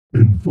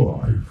In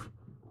 5,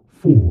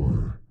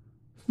 4,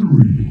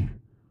 3,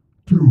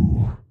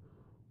 2,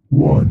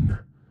 1.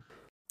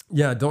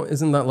 Yeah,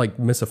 isn't that like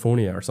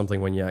misophonia or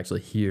something when you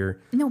actually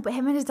hear? No, but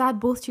him and his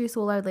dad both chew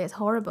so loudly, it's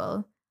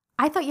horrible.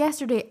 I thought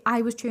yesterday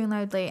I was chewing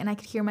loudly and I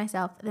could hear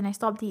myself. Then I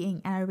stopped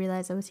eating and I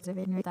realised I was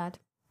hearing my dad.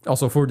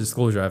 Also, for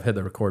disclosure, I've hit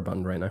the record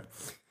button right now.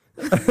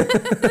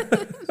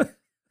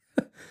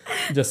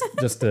 just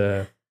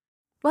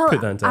Well,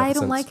 put that into I evidence.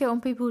 don't like it when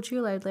people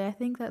chew loudly. I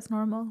think that's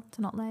normal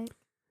to not like.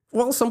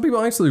 Well, some people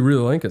actually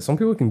really like it. Some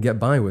people can get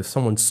by with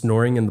someone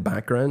snoring in the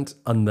background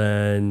and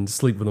then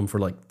sleep with them for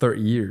like 30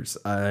 years.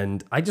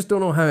 And I just don't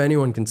know how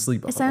anyone can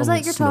sleep. It sounds on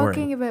like you're snoring.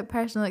 talking about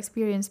personal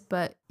experience,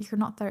 but you're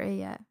not 30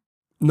 yet.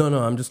 No,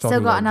 I'm just talking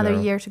Still got about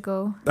another year to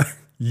go.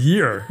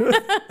 Year?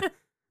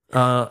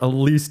 At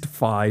least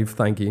 5,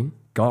 thank you.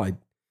 God.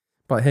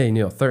 But hey,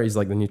 30 is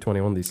like the new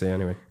 21, they say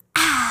anyway.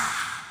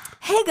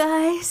 Hey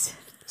guys.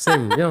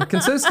 Same,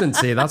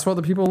 consistency. That's what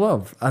the people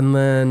love. And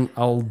then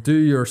I'll do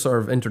your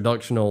sort of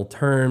introductional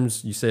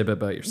terms. You say a bit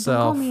about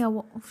yourself. Don't call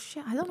me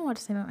shit, I don't know what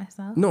to say about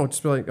myself. No,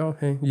 just be like, oh,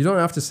 hey. You don't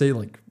have to say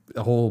like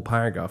a whole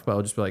paragraph, but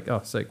I'll just be like,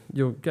 oh, sick.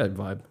 You'll get a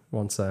vibe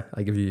once I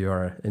give you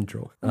your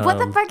intro. What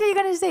the fuck are you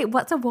going to say?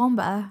 What's a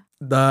womba?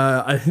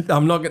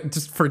 I'm not going to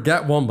just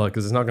forget Womba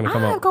because it's not going to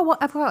come up.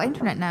 I've got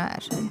internet now,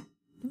 actually.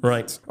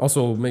 Right.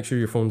 Also, make sure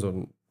your phone's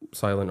on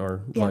silent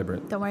or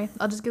vibrate. Don't worry.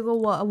 I'll just Google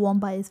what a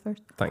womba is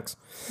first. Thanks.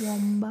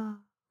 Womba.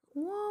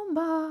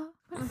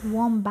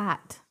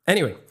 Wombat.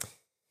 Anyway,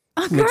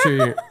 make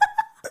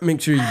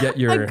sure you get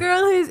your... A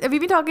girl who's... Have you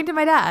been talking to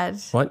my dad?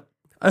 What?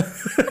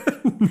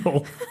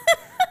 No.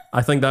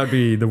 I think that would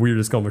be the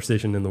weirdest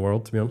conversation in the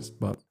world, to be honest.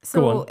 But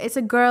go on. It's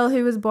a girl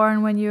who was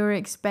born when you were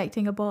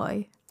expecting a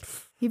boy.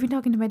 You've been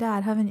talking to my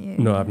dad, haven't you?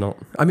 No, I've not.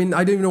 I mean,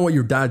 I don't even know what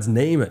your dad's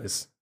name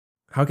is.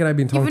 How can I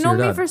be talking to your dad? You've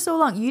known me for so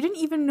long. You didn't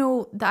even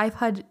know that I've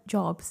had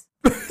jobs.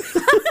 I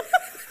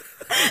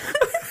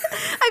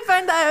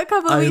found that out a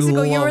couple of weeks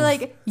ago. You were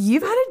like,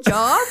 you've had a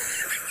job?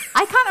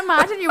 I can't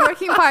imagine you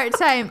working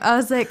part-time. I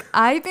was like,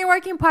 I've been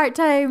working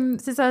part-time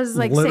since I was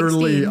like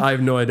Literally, 16. I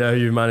have no idea how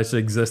you managed to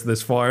exist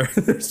this far.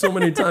 There's so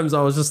many times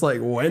I was just like,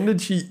 when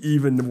did she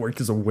even work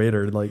as a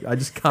waiter? Like, I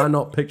just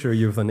cannot picture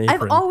you with an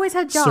apron. I've always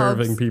had jobs.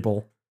 Serving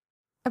people.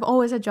 I've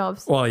always had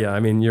jobs. Well, yeah, I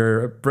mean,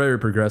 you're a very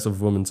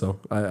progressive woman, so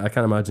I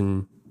can't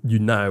imagine you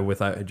now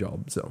without a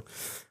job. So,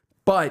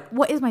 but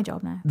what is my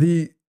job now?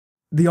 The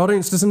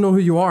audience doesn't know who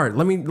you are.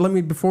 Let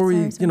me before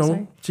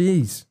Sorry.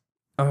 jeez,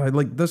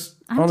 like this.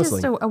 I'm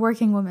honestly, just a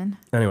working woman.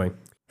 Anyway,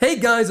 hey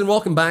guys, and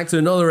welcome back to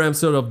another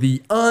episode of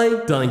the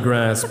I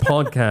Digress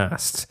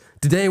podcast.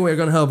 Today we're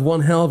going to have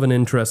one hell of an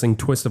interesting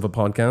twist of a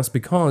podcast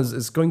because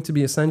it's going to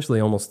be essentially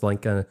almost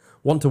like a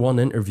one-to-one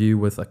interview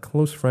with a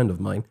close friend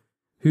of mine,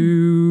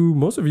 who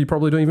most of you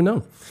probably don't even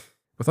know.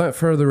 Without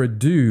further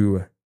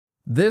ado,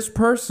 this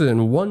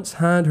person once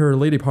had her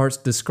lady parts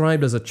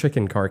described as a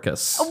chicken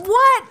carcass.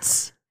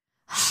 What?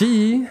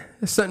 She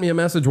sent me a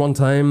message one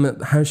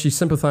time how she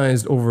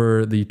sympathized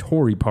over the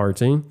Tory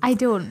party. I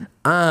don't.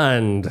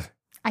 And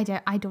I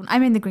don't.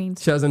 I'm in the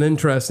Greens. she has an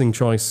interesting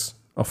choice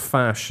of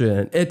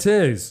fashion. It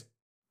is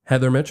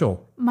Heather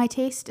Mitchell. My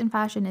taste in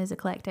fashion is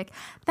eclectic.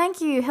 Thank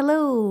you.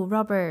 Hello,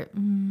 Robert.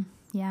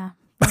 Yeah.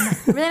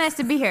 Really nice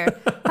to be here.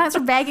 Thanks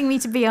for begging me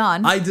to be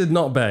on. I did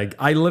not beg.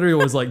 I literally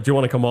was like, do you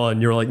want to come on?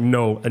 You were like,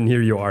 no. And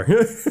here you are.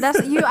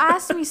 You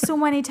asked me so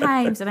many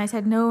times and I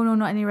said, no.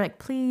 And you were like,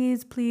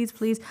 please.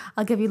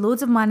 I'll give you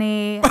loads of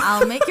money.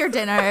 I'll make your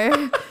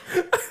dinner.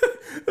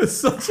 It's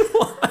such a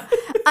lie.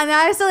 And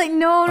I was still like,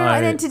 no.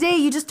 And then today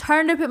you just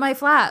turned up at my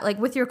flat, like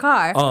with your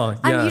car. Oh, yeah.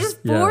 And you just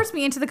forced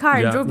me into the car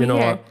and drove me here.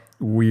 What?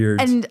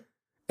 Weird. And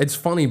it's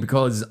funny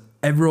because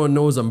everyone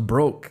knows I'm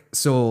broke,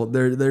 so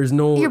there's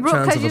no you're broke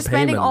chance because of a you're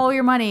spending payment. all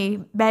your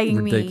money begging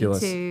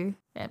Ridiculous. me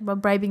to,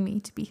 bribing me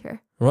to be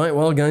here. Right,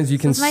 well, guys, you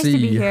can It's see. nice to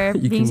be here,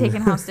 being can,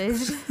 taken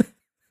hostage.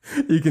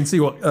 You can see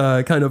what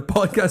kind of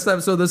podcast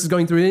episode this is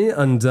going to be,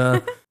 and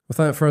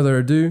without further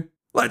ado,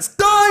 let's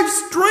dive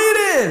straight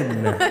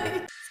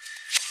in.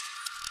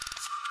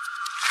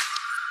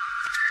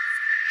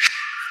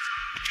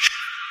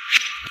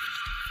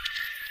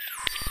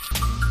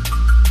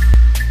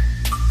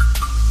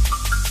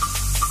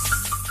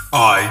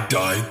 I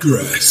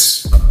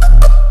digress.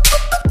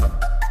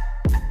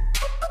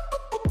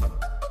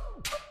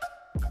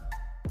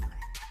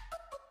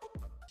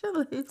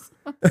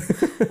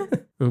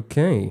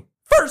 Okay.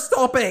 First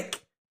topic.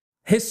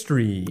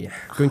 History.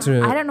 I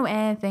don't know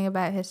anything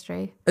about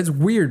history. It's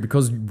weird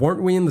because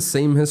weren't we in the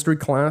same history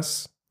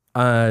class?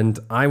 And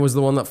I was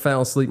the one that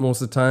fell asleep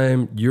most of the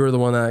time. You're the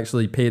one that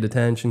actually paid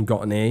attention,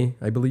 got an A,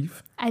 I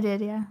believe. I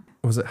did, yeah.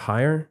 Was it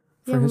higher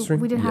for Yeah, history?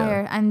 we did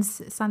higher and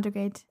standard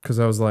grade. Because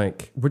I was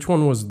like, which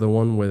one was the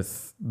one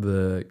with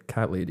the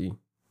cat lady?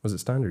 Was it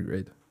standard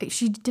grade?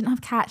 She didn't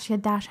have cats, she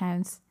had dash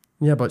hounds.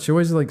 Yeah, but she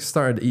always like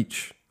started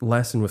each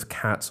lesson with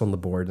cats on the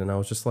board, and I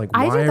was just like,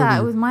 I did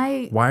that with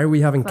my why are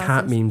we having cat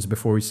classes. memes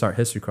before we start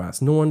history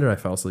class? No wonder I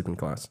fell asleep in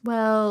class.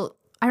 Well,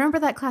 I remember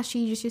that class,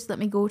 she just used to let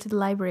me go to the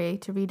library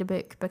to read a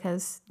book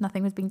because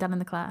nothing was being done in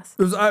the class.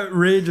 It was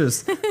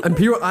outrageous. And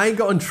I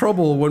got in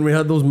trouble when we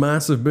had those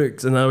massive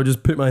books and I would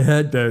just put my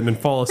head down and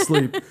fall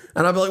asleep.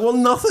 And I'd be like, well,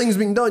 nothing's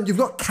being done. You've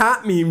got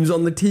cat memes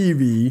on the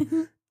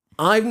TV.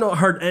 I've not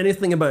heard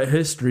anything about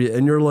history.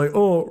 And you're like,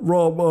 oh,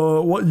 Rob,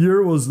 what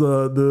year was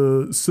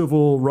the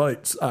Civil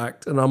Rights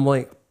Act? And I'm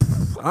like,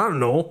 I don't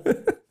know.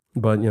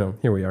 But,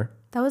 here we are.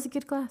 That was a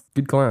good class.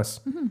 Good class.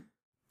 Mm-hmm.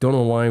 Don't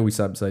know why we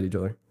sat beside each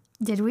other.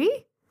 Did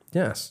we?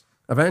 Yes.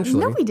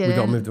 Eventually, no, we didn't. We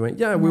got moved away.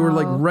 Yeah, we were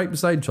like right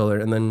beside each other,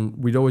 and then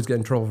we'd always get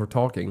in trouble for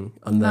talking.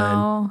 And then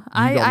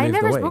I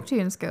never spoke to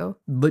you in school.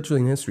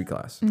 Literally in history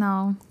class.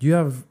 No. You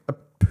have a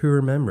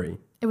poor memory.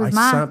 It was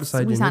maths.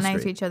 We sat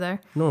next to each other.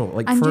 No,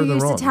 like and further on.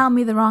 And you used to tell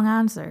me the wrong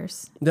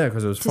answers. Yeah,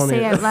 because it was funny. To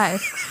say out loud.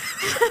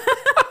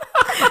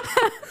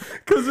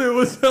 Because it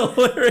was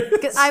hilarious.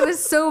 Because I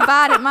was so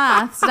bad at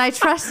maths, and I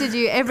trusted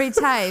you every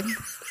time.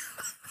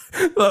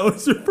 That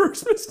was your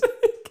first mistake.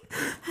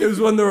 It was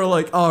when they were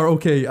like, oh,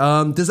 okay,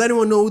 does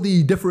anyone know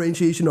the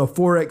differentiation of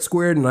 4x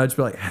squared? And I'd just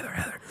be like,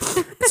 Heather,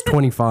 it's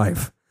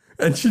 25.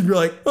 And she'd be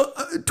like,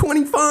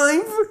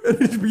 25?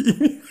 And it'd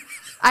be...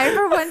 I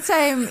remember one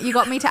time you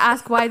got me to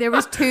ask why there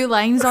was 2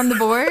 lines on the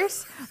board,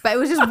 but it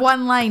was just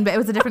one line, but it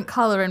was a different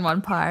colour in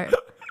one part.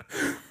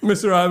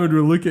 Mr. Ahmed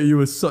would look at you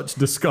with such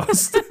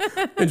disgust.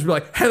 And she'd be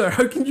like, Heather,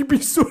 how can you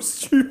be so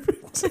stupid?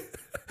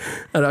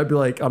 And I'd be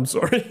like, I'm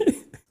sorry.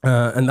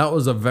 And that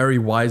was a very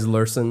wise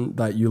lesson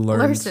that you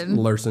learned.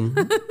 Lesson.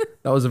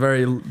 That was a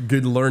very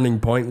good learning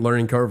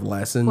curve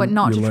lesson. What,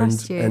 not you to learned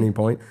trust you? Any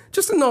point.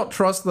 Just to not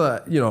trust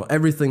that,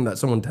 everything that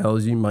someone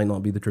tells you might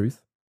not be the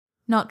truth.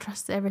 Not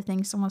trust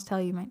everything someone's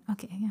telling you might.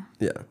 Okay, yeah.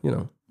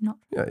 Yeah, Not.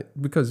 Yeah,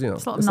 because,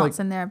 There's a lot of knots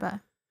in there,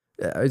 but...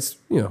 Yeah, it's,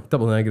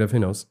 double negative, who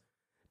knows.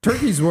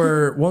 Turkeys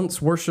were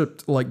once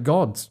worshipped like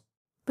gods.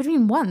 What do you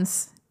mean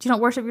once? Do you not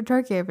worship your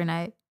turkey every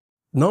night?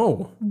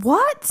 No.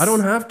 What? I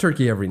don't have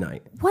turkey every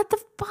night. What the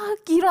fuck?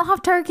 You don't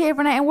have turkey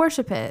every night and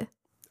worship it?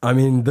 I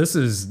mean, this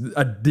is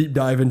a deep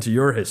dive into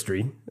your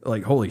history.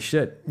 Like, holy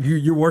shit.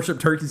 You worship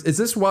turkeys. Is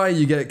this why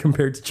you get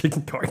compared to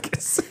chicken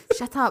carcass?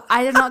 Shut up.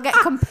 I did not get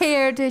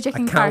compared to a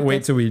chicken carcass. I can't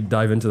wait till we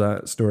dive into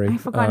that story. I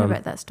forgot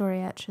about that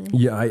story, actually.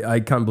 Yeah, I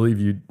can't believe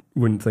you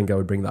wouldn't think I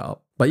would bring that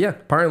up. But yeah,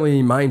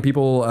 apparently Mayan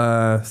people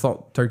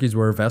thought turkeys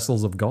were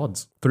vessels of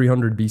gods.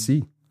 300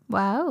 BC.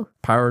 Wow.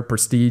 Power,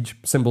 prestige,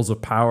 symbols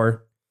of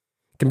power.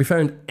 Can be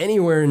found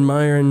anywhere in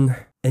Mayan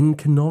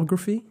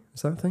iconography.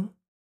 Is that a thing?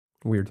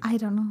 Weird. I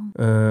don't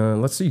know.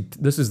 Let's see.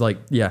 This is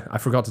I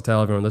forgot to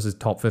tell everyone, this is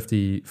top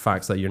 50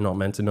 facts that you're not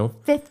meant to know.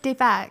 50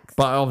 facts.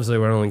 But obviously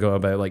we're only going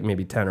about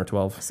maybe 10 or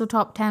 12. So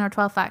top 10 or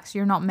 12 facts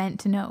you're not meant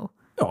to know.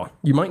 Oh,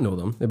 you might know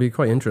them. It'd be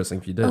quite interesting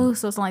if you did. Oh,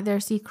 so it's not like they're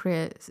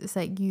secrets. It's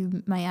like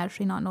you might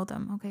actually not know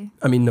them. Okay.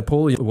 I mean,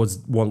 Napoleon was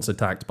once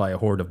attacked by a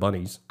horde of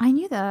bunnies. I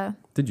knew that.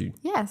 Did you?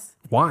 Yes.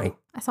 Why?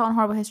 I saw it in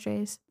Horrible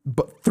Histories.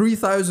 But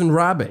 3,000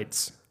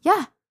 rabbits.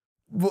 Yeah.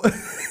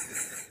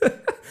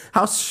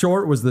 How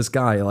short was this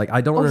guy?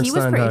 I don't understand. He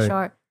was pretty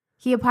short.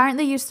 He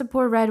apparently used to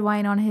pour red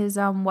wine on his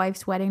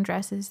wife's wedding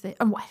dresses.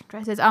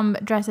 Dresses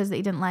that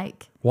he didn't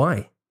like.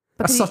 Why?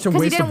 That's such a waste of wine.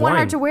 Because he didn't want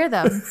her to wear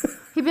them.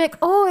 He'd be like,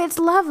 "Oh, it's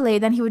lovely."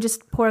 Then he would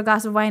just pour a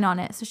glass of wine on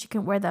it so she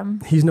couldn't wear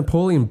them. He's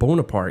Napoleon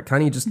Bonaparte.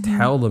 Can't he just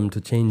tell them to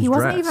change dress? He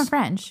wasn't even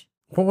French.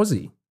 What was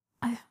he?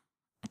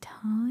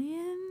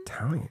 Italian.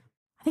 Italian.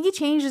 I think he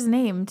changed his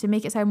name to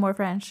make it sound more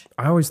French.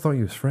 I always thought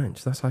he was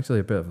French. That's actually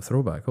a bit of a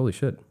throwback. Holy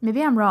shit.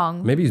 Maybe I'm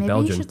wrong. Maybe he's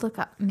Belgian. Maybe you should look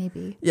up.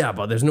 Maybe. Yeah,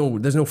 but there's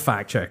no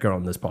fact checker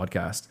on this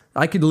podcast.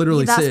 I could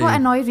literally say... That's what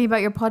annoys me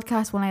about your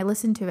podcast when I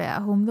listen to it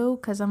at home, though,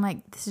 because I'm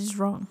like, this is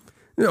wrong.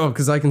 No,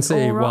 because I can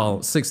say,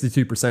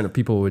 62% of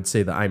people would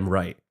say that I'm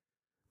right.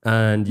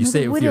 And you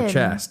say it with your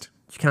chest.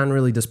 You can't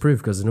really disprove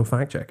because there's no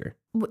fact checker.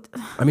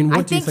 I mean,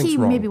 what do you think's wrong? I think he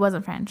maybe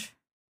wasn't French.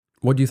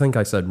 What do you think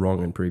I said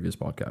wrong in previous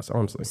podcasts,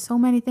 honestly? So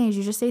many things.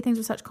 You just say things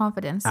with such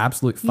confidence.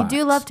 Absolute facts. You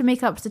do love to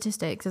make up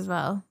statistics as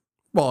well.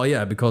 Well,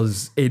 yeah,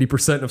 because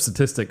 80% of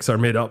statistics are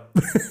made up.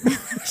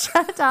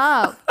 Shut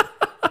up.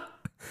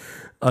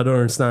 I don't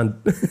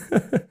understand.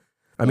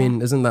 I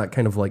mean, isn't that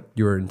kind of like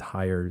your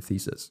entire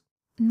thesis?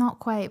 Not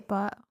quite,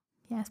 but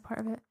yeah, it's part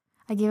of it.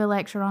 I gave a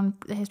lecture on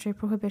the history of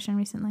prohibition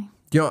recently.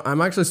 You know,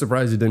 I'm actually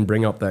surprised you didn't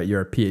bring up that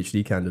you're a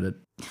PhD candidate.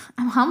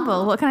 I'm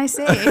humble. What can I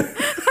say?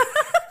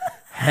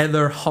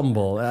 Heather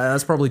humble.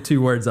 That's probably 2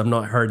 words I've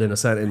not heard in a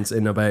sentence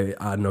in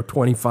about,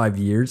 25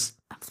 years.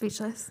 I'm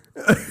speechless.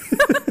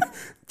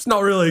 It's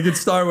not really a good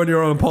start when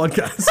you're on a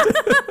podcast.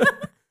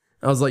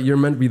 I was like, you're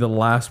meant to be the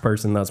last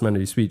person that's meant to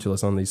be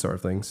speechless on these sort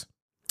of things.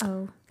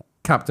 Oh.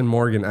 Captain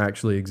Morgan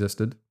actually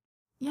existed.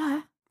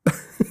 Yeah.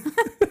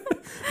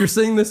 You're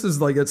saying this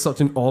is it's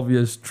such an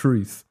obvious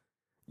truth.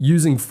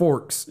 Using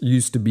forks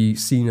used to be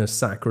seen as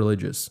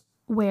sacrilegious.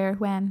 Where?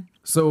 When?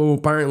 So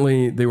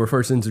apparently they were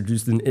first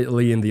introduced in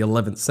Italy in the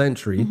 11th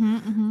century.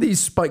 These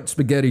spiked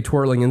spaghetti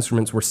twirling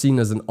instruments were seen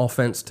as an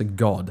offense to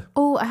God.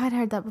 Oh, I had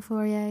heard that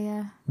before.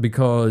 Yeah.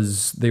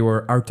 Because they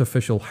were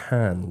artificial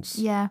hands.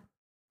 Yeah.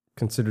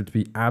 considered to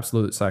be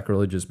absolute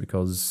sacrilegious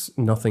because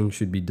nothing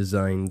should be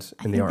designed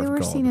in the art of God. They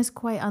were seen as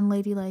quite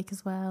unladylike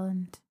as well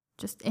and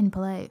just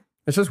impolite.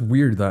 It's just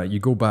weird that you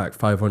go back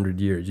 500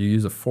 years, you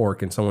use a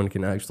fork and someone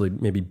can actually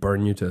maybe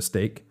burn you to a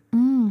stake.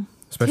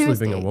 Especially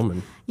being a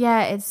woman.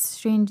 Yeah, it's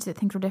strange that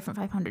things were different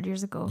 500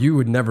 years ago. You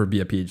would never be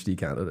a PhD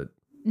candidate.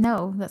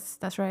 No,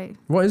 that's right.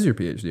 What is your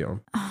PhD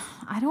on?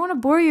 I don't want to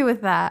bore you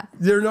with that.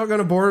 You're not going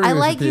to bore me I with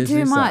like your you PhD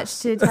too stuff. much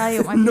to tell you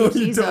what my No, PhD's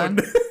you don't.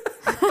 on.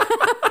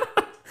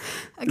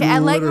 Okay, I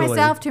like Literally.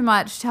 myself too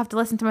much to have to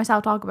listen to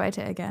myself talk about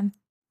it again.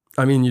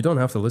 I mean, you don't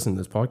have to listen to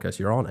this podcast.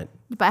 You're on it.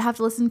 But I have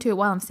to listen to it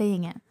while I'm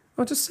saying it.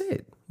 Oh, just say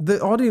it.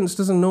 The audience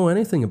doesn't know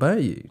anything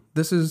about you.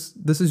 This is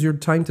your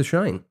time to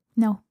shine.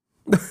 No.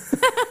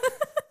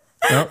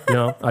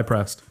 No, I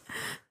pressed.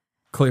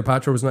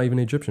 Cleopatra was not even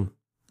Egyptian.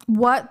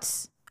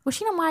 What? Was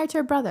she not married to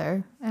her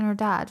brother and her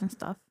dad and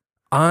stuff?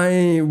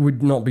 I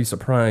would not be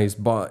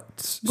surprised,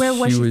 but Where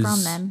was she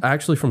from then?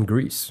 Actually from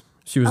Greece.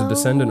 She was a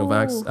descendant of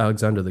Oh.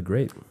 Alexander the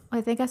Great. I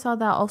think I saw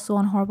that also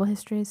on Horrible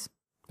Histories.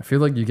 I feel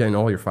like you're getting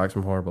all your facts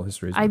from Horrible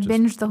Histories. I which is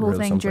binged the whole really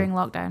thing something. during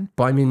lockdown.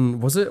 But I mean,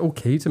 was it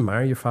okay to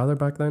marry your father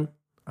back then?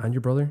 And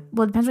your brother?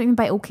 Well, it depends what you mean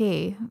by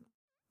okay.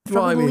 It's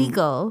Well, I probably mean-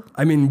 legal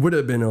I mean, would it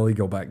have been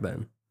illegal back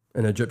then?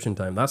 In Egyptian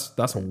time? That's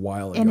a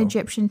while ago. in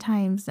Egyptian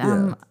times.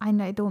 Yeah. I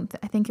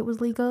think it was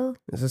legal.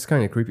 This is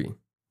kind of creepy.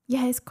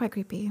 Yeah, it's quite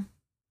creepy.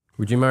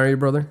 Would you marry your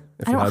brother?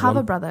 If I you don't had have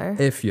one? a brother.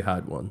 If you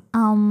had one.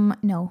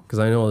 No. Because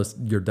I know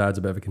your dad's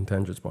a bit of a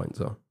contentious point,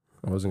 so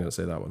I wasn't going to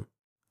say that one.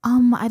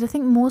 I don't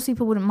think most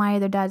people wouldn't marry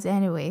their dads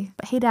anyway.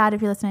 But hey, Dad,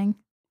 if you're listening.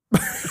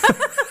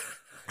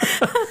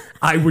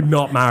 I would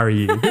not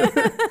marry you.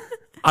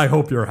 I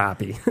hope you're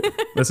happy.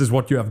 This is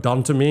what you have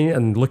done to me,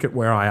 and look at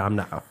where I am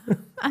now.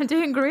 I'm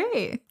doing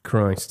great.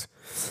 Christ.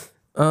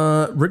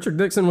 Richard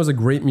Nixon was a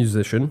great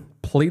musician.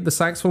 Played the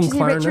saxophone, Did you say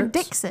clarinet. Richard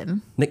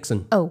Dixon?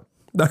 Nixon. Oh.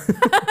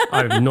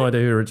 I have no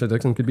idea who Richard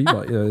Nixon could be,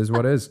 but it is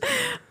what it is.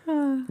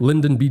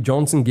 Lyndon B.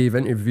 Johnson gave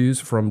interviews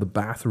from the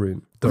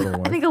bathroom. Don't know I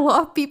why. think a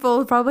lot of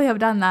people probably have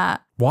done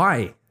that.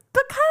 Why?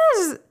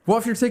 Because What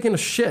if you're taking a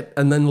shit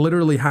and then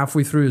literally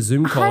halfway through a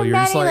Zoom call, how you're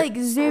many just like,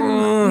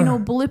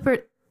 Zoom,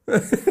 blooper...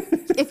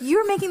 If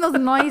you're making those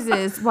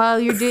noises while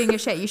you're doing your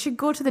shit, you should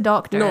go to the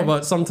doctor. no,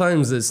 but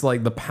sometimes it's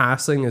like the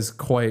passing is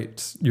quite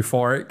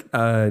euphoric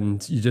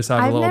and you just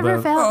have I've a little never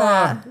bit felt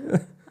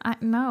of,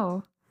 that.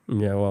 No.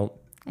 Yeah, well,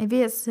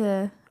 Maybe it's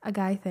a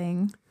guy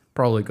thing.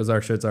 probably because our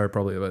shits are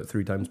probably about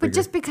 3 times But bigger.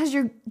 just because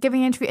you're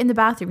giving an interview in the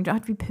bathroom, you don't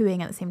have to be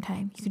pooing at the same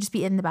time. You could just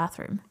be in the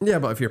bathroom. Yeah,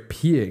 but if you're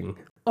peeing,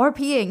 Or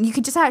peeing. You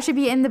could just actually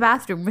be in the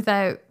bathroom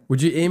without...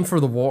 would you aim for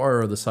the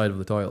water or the side of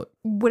the toilet?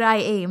 Would I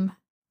aim?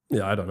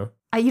 Yeah, I don't know.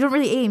 You don't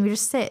really aim. You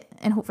just sit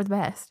and hope for the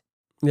best.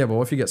 Yeah, but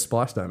what if you get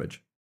splash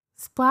damage?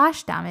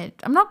 Splash damage.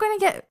 I'm not going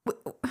to get...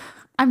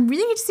 I'm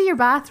really need to see your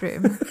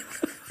bathroom.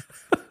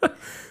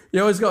 You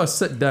always got to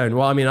sit down.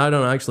 Well, I mean, I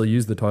don't actually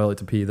use the toilet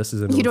to pee. This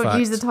is a known You don't fact.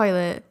 use the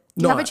toilet.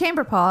 You No, have I- a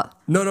chamber pot.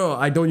 No,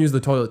 I don't use the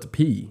toilet to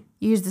pee.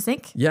 You use the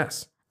sink.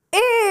 Yes.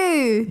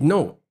 Ew!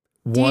 No.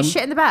 Do you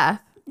shit in the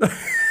bath?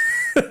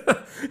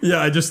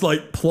 Yeah, I just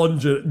like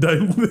plunge it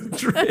down the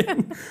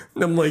drain.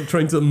 And I'm like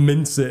trying to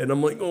mince it, and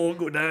I'm like, oh,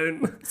 go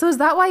down. So is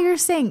that why your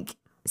sink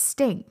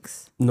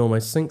stinks? No, my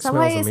sink Is that, smells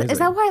why amazing. is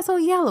that why it's all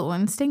yellow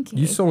and stinky?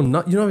 You so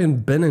not. You not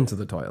even been into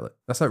the toilet.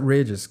 That's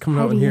outrageous. Coming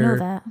How out do in you know here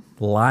that?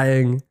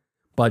 lying.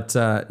 But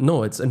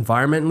no, it's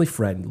environmentally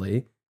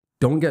friendly.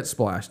 Don't get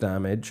splash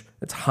damage.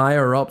 It's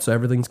higher up, so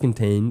everything's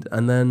contained.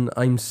 And then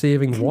I'm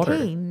saving water.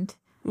 Contained.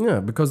 Yeah,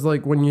 because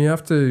like when you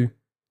have to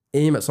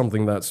aim at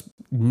something that's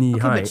knee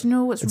high, but you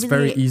know what's it's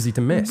really, very easy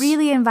to miss.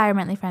 Really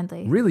environmentally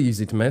friendly. Really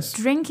easy to miss.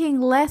 Drinking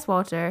less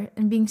water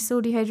and being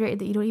so dehydrated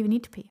that you don't even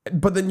need to pee.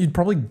 But then you'd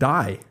probably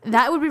die.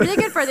 That would be really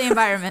good for the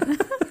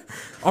environment.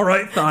 All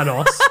right,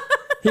 Thanos.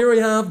 Here we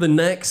have the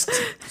next.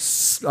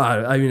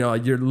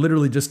 You're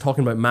literally just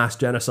talking about mass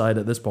genocide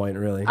at this point,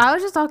 really. I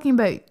was just talking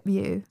about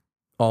you.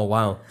 Oh,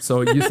 wow.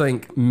 So you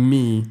think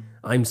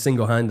I'm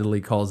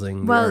single-handedly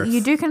causing the Well, Earth you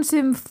do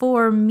consume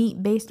 4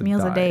 meat-based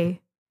meals die. a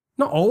day.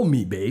 Not all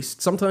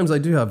meat-based. Sometimes I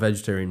do have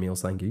vegetarian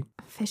meals, thank you.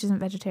 Fish isn't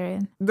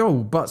vegetarian. No,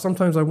 but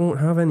sometimes I won't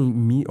have any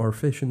meat or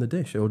fish in the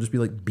dish. It'll just be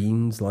like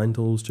beans,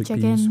 lentils, chickpeas.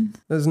 Chicken.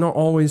 There's not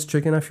always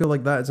chicken. I feel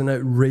like that is an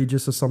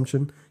outrageous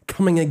assumption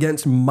coming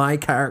against my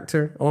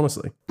character,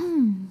 honestly.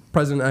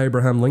 President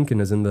Abraham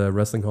Lincoln is in the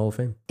Wrestling Hall of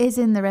Fame. Is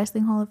in the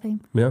Wrestling Hall of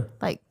Fame. Yeah,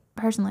 Like,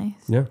 personally.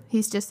 yeah,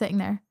 He's just sitting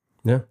there.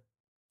 yeah.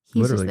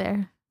 He's Literally. just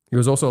there. He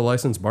was also a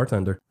licensed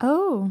bartender.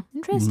 Oh,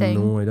 interesting.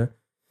 No idea.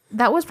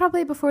 That was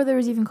probably before there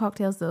was even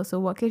cocktails, though. So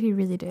what could he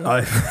really do?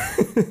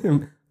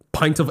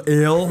 Pint of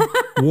ale,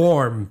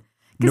 warm,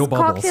 no Because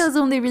bubbles. cocktails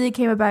only really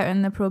came about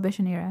in the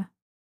Prohibition era.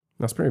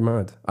 That's pretty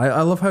mad.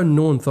 I love how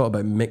no one thought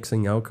about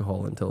mixing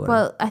alcohol until then.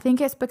 Well, I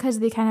think it's because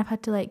they kind of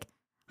had to like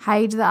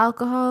hide the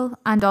alcohol,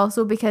 and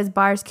also because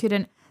bars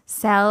couldn't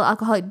sell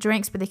alcoholic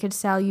drinks, but they could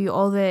sell you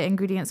all the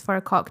ingredients for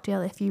a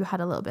cocktail if you had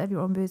a little bit of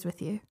your own booze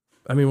with you.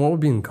 I mean, what would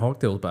be in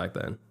cocktails back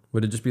then?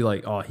 Would it just be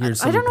like, oh,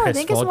 here's some I don't know. I piss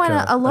think it's vodka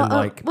when a lot and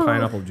like of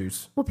pineapple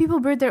juice? Well, people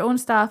brewed their own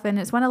stuff, and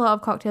it's when a lot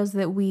of cocktails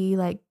that we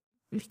like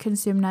we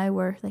consume now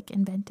were like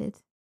invented.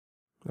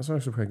 That's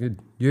actually quite good.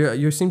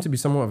 You seem to be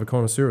somewhat of a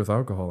connoisseur with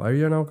alcohol. Are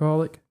you an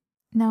alcoholic?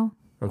 No,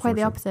 quite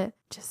the Unfortunately. opposite.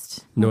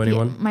 Just Know my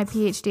anyone? my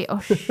PhD. Oh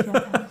shit!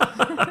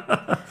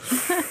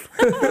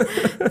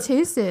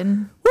 Too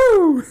soon.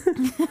 Woo!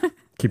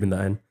 Keeping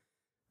that in.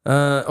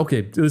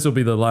 Okay, this will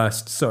be the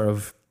last sort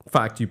of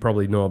fact you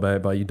probably know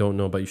about, but you don't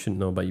know, but you shouldn't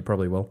know, but you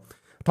probably will.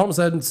 Thomas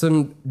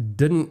Edison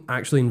didn't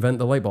actually invent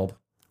the light bulb.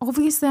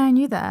 Obviously, I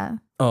knew that.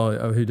 Oh,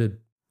 who did?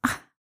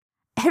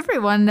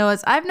 Everyone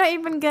knows. I'm not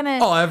even gonna.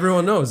 Oh,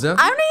 everyone knows, yeah?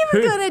 I'm not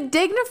even Who? gonna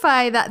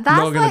dignify that. Not That's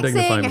gonna like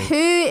dignify saying me.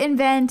 who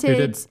invented Who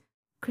did?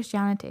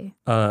 Christianity.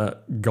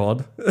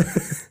 God.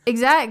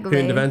 Exactly. Who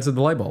invented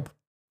the light bulb?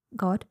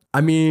 God.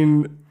 I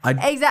mean, I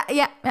Exactly.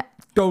 Yeah.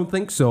 don't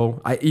think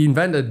so. He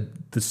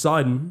invented the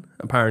sun,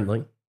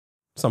 apparently.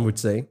 Some would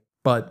say.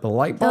 But the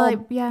light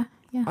bulb, Yeah.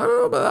 I don't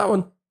know about that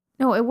one.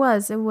 No, it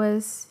was.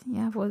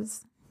 Yeah, it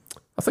was.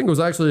 I think it was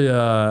actually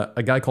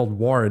a guy called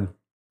Warren.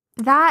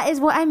 That is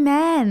what I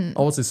meant.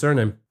 Oh, what's his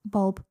surname?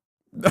 Bulb.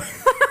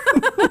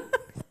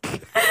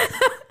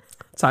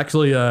 It's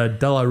actually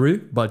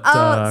Delarue, but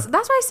That's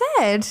what I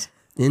said.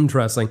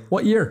 interesting.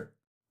 What year?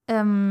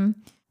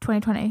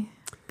 2020.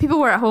 People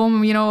were at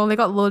home, they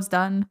got loads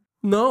done.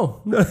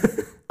 No.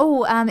 Oh,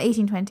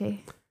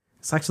 1820.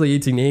 It's actually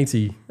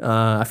 1880.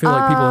 I feel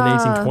like people in Ah.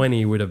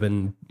 1820 would have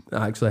been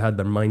actually had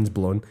their minds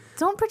blown.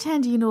 Don't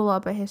pretend you know a lot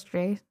about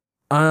history.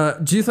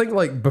 Do you think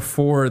like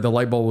before the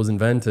light bulb was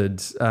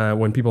invented,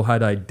 when people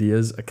had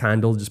ideas, a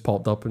candle just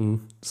popped up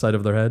inside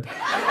of their head? Did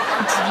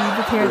you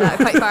prepare that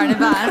quite far in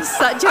advance?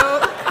 That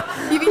joke?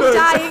 You've been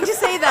dying to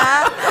say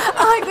that.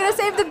 Oh, I'm going to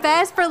save the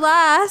best for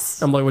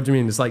last. I'm like, what do you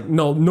mean? It's like,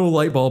 no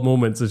light bulb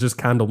moments. It's just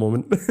candle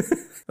moment.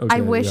 Okay,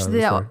 I wish yeah,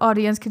 the sorry.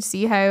 audience could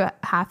see how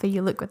happy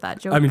you look with that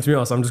joke. I mean, to be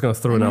honest, I'm just going to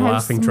throw in and a how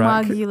laughing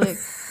track. smug you look.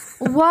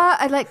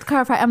 What? I'd like to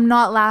clarify, I'm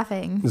not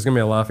laughing. There's going to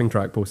be a laughing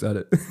track post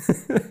edit.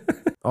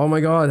 Oh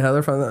my God,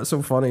 Heather found that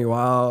so funny.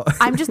 Wow.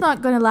 I'm just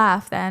not going to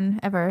laugh then,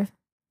 ever.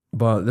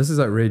 But this is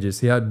outrageous.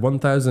 He had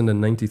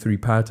 1,093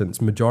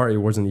 patents. Majority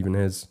wasn't even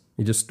his.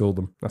 He just stole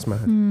them. That's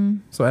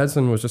mad. So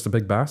Edison was just a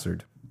big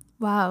bastard.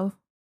 Wow.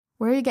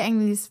 Where are you getting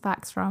these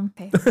facts from?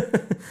 Okay.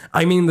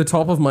 I mean, the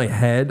top of my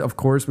head, of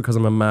course, because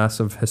I'm a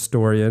massive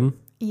historian.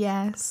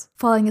 Yes.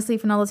 Falling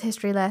asleep in all those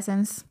history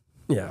lessons.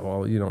 Yeah,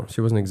 well,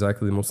 she wasn't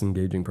exactly the most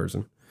engaging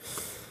person.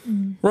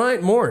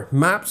 Right, more.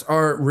 Maps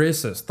are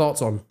racist.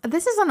 Thoughts on?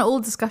 This is an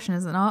old discussion,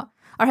 is it not?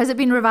 Or has it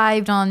been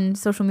revived on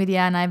social media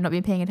and I've not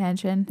been paying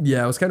attention?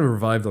 Yeah, it was kind of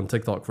revived on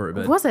TikTok for a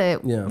bit. Was it?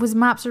 Yeah. Was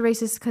maps are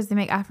racist because they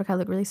make Africa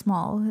look really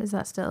small? Is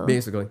that still?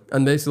 Basically.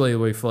 And basically,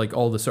 with like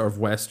all the sort of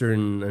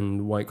Western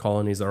and white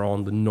colonies are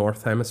on the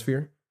North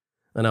Hemisphere.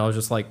 And I was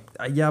just like,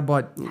 yeah,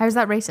 but How's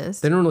that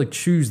racist? they don't really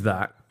choose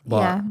that.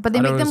 But Yeah, but they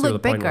I make don't them really see look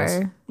what the point was.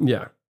 bigger.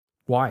 Yeah.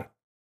 Why?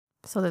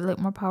 So they look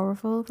more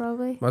powerful,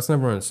 probably. That's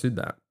never understood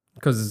that.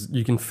 Because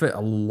you can fit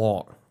a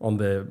lot on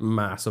the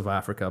mass of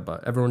Africa,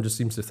 but everyone just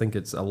seems to think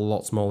it's a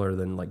lot smaller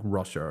than like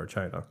Russia or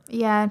China.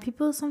 Yeah, and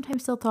people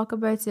sometimes still talk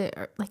about it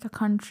like a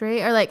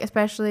country, or like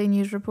especially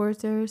news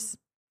reporters.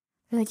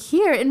 They're like,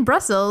 here in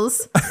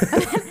Brussels,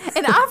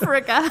 in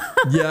Africa.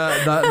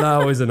 Yeah, that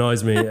always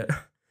annoys me.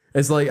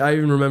 It's like, I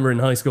even remember in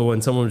high school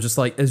when someone was just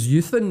like, is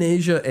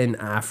euthanasia in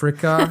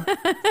Africa?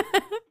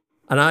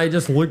 And I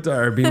just looked at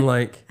her being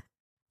like,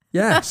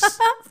 yes.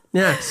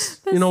 Yes.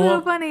 That's you know so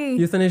what? funny.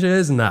 Euthanasia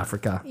is in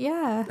Africa.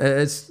 Yeah.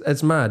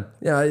 It's mad.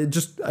 Yeah,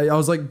 I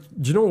was like,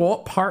 do you know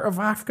what part of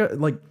Africa,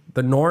 like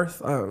the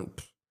north,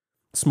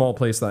 small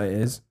place that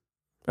is,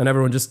 and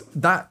everyone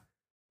just, that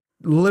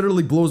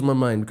literally blows my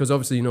mind, because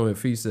obviously you know who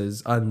Fils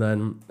is, and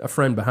then a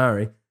friend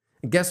Bahari.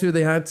 Guess who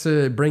they had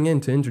to bring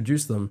in to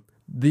introduce them?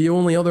 The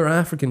only other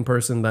African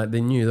person that they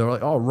knew. They were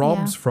like, oh,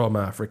 Rob's from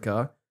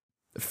Africa,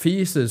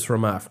 Fils is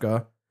from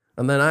Africa,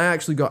 and then I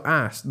actually got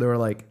asked. They were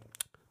like,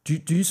 do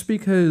you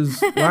speak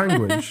his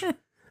language?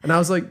 And I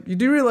was like, you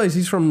do realize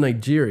he's from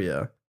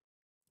Nigeria?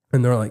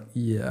 And they're like,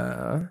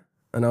 yeah.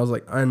 And I was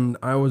like, and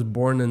I was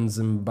born in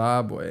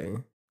Zimbabwe.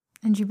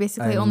 And you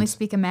basically only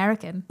speak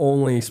American.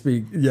 Only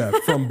speak,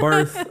 from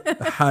birth,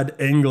 had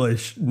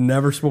English,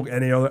 never spoke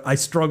any other. I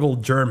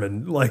struggled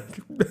German.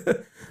 Like,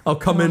 I'll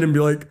come in and be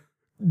like,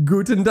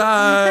 Guten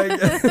Tag.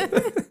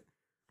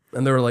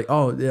 And they were like,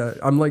 oh, yeah.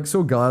 I'm like,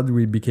 so glad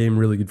we became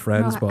really good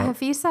friends. But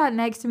Hafiz sat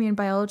next to me in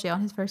biology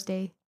on his first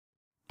day.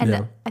 And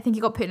Yeah. I think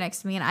he got put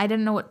next to me, and I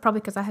didn't know what,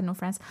 probably because I had no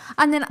friends.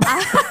 And then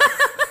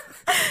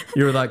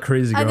you were that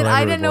crazy girl. and then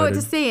I ever didn't know what to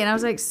avoided. say, and I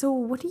was like, "So,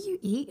 what do you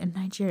eat in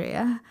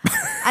Nigeria?"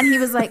 And he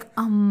was like,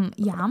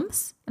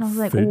 yams." And I was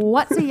like, Food.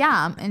 "What's a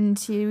yam?" And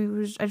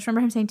I just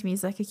remember him saying to me,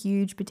 "It's like a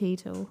huge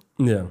potato."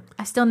 Yeah.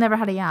 I still never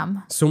had a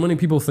yam. So many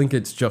people think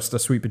it's just a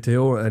sweet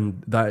potato,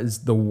 and that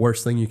is the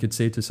worst thing you could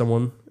say to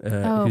someone,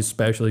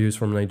 especially who's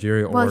from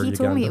Nigeria or Well, he Uganda.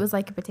 told me it was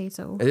like a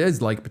potato. It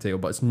is like a potato,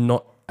 but it's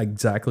not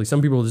exactly.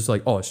 Some people are just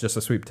like, oh, it's just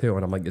a sweet potato.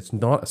 And I'm like, it's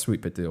not a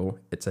sweet potato.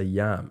 It's a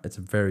yam. It's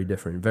very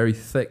different, very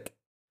thick,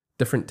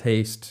 different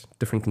taste,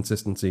 different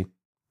consistency.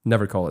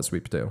 Never call it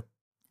sweet potato.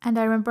 And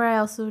I remember I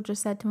also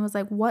just said to him, I was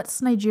like,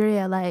 "What's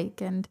Nigeria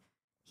like?" And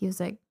he was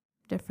like,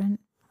 "Different."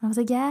 I was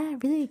like, yeah,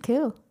 really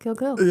cool.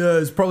 Yeah,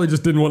 he's probably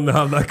just didn't want to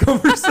have that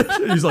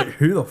conversation. He's like,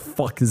 who the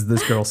fuck is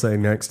this girl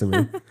sitting next to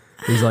me?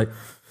 He's like,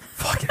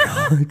 fucking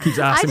hell. He keeps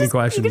asking me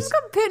questions. You just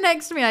got put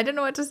next to me. I didn't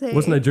know what to say.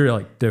 What's Nigeria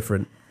like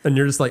different? And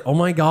you're just like, oh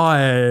my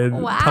God,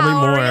 Wow, tell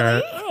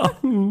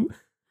me more.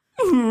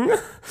 really?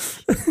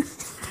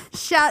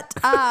 Shut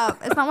up.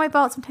 It's not my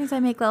fault. Sometimes I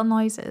make little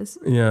noises.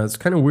 Yeah, it's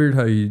kind of weird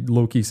how you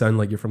low-key sound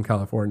like you're from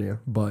California,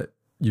 but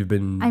you've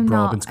been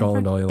brought up in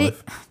Scotland all your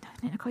life.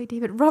 I need to call you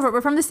David. Robert,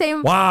 we're from the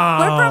same... Wow.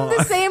 We're from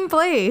the same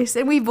place.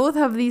 And we both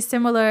have these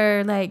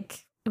similar,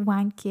 like,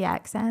 wanky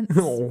accents.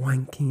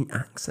 Wanky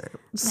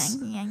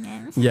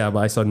accents. Yeah, but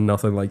I sound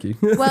nothing like you.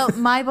 Well,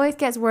 my voice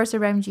gets worse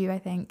around you, I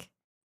think.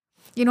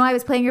 You know, I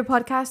was playing your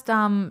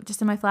podcast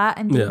just in my flat,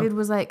 and David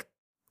was like,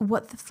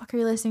 what the fuck are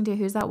you listening to?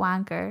 Who's that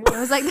wanker? I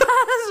was like,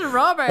 that's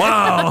Robert.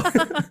 Wow.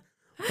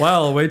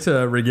 Well, way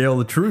to regale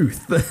the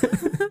truth.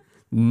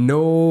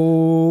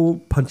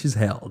 No punches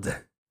held.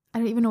 I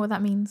don't even know what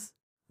that means.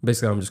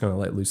 Basically, I'm just going to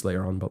let loose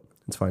later on, but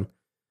it's fine.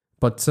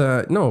 But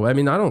no, I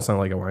mean, I don't sound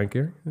like a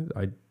wanker.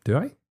 Do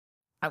I?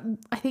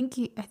 I think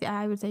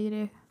I would say you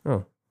do.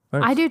 Oh,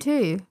 thanks. I do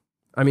too.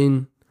 I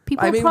mean...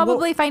 People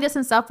probably find us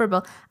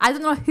insufferable. I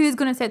don't know who's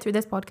going to sit through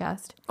this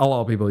podcast. A lot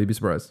of people, you'd be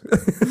surprised.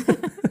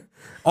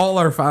 All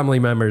our family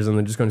members, and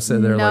they're just going to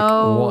sit there like,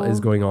 what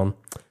is going on?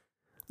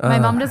 My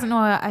mom doesn't know,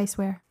 I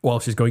swear. Well,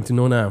 she's going to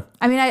know now.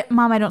 I mean,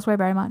 Mom, I don't swear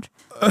very much.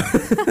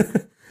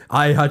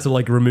 I had to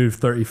like remove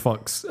 30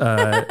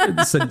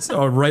 fucks since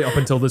right up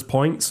until this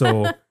point.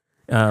 So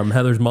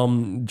Heather's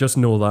mom, just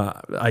know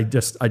that I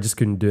just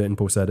couldn't do it in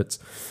post edits.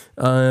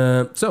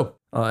 So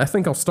I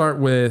think I'll start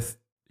with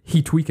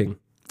he tweaking.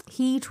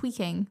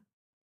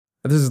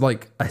 This is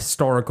like a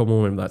historical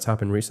moment that's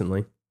happened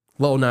recently.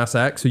 Lil Nas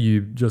X, who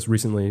you just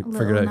recently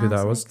figured out who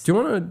that was. Do you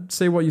want to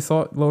say what you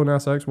thought Lil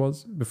Nas X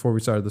was before we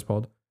started this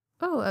pod?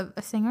 Oh,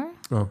 a singer?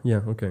 Oh,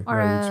 yeah, okay.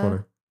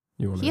 Or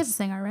he is a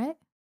singer, right?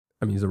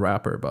 I mean, he's a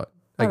rapper, but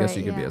I guess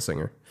he could be a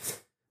singer.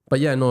 But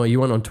yeah, no, he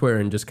went on Twitter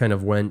and just kind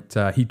of went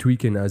he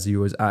tweaking as he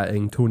was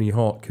atting Tony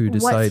Hawk, who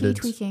decided...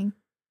 What's he tweaking?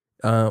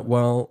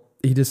 Well,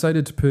 he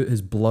decided to put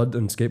his blood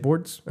on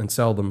skateboards and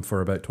sell them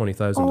for about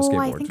 20,000 a skateboard. Oh,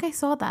 I think I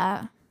saw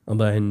that. And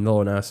then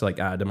Lil Nas like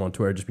added him on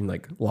Twitter, just being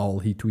like, lol,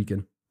 he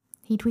tweaking.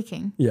 He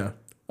tweaking? Yeah.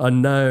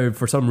 And now,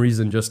 for some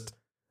reason, just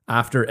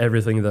after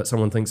everything that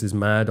someone thinks is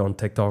mad on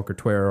TikTok or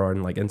Twitter or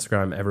on like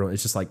Instagram, everyone,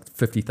 it's just like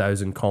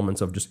 50,000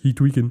 comments of just he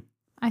tweaking.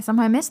 I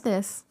somehow missed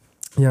this.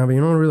 Yeah, but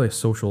you're not really a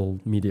social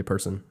media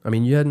person. I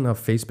mean, you hadn't have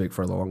Facebook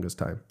for the longest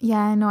time. Yeah,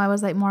 I know. I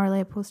was like morally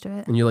opposed to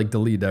it. And you like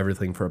deleted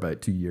everything for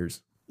about 2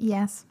 years.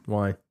 Yes.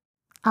 Why?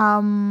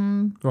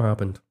 What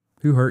happened?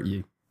 Who hurt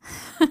you?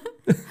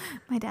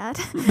 My dad.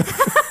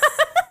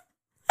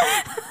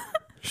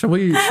 Shall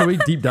we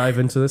deep dive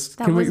into this?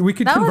 We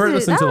could convert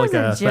this into like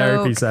a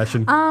therapy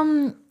session.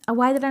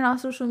 Why did I not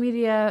social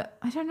media?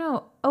 I don't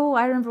know. Oh,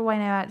 I remember why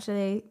now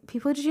actually.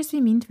 People just used to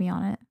be mean to me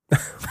on it.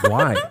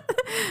 Why?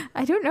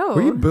 I don't know.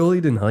 Were you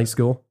bullied in high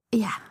school?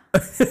 Yeah.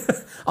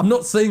 I'm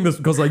not saying this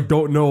because I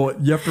don't know.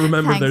 You have to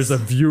remember there's a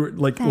viewer,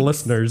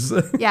 listeners.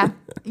 Yeah.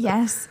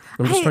 Yes.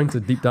 I'm just trying to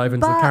deep dive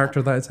into the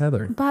character that is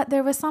Heather. But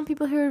there was some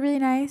people who were really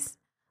nice.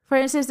 For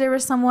instance, there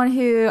was someone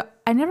who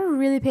I never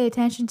really paid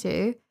attention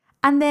to.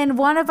 And then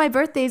one of my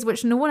birthdays,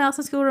 which no one else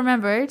in school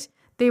remembered,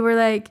 they were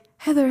like,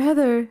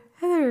 Heather,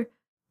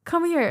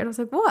 come here. And I was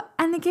like, what?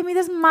 And they gave me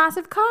this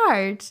massive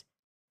card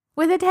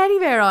with a teddy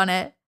bear on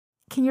it.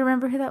 Can you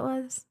remember who that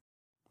was?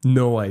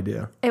 No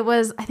idea.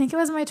 I think it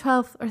was my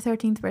 12th or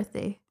 13th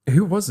birthday.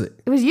 Who was it?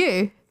 It was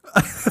you.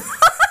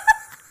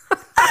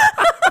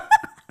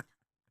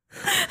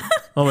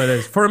 Oh, it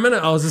is. For a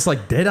minute, I was just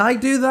like, did I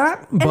do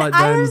that? But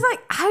I was like,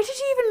 how did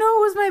you even know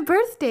it was my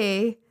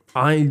birthday?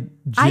 I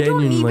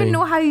don't even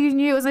know how you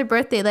knew it was my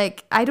birthday.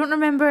 Like, I don't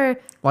remember.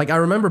 Like, I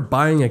remember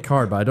buying a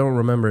card, but I don't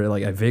remember.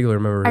 Like, I vaguely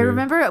remember. I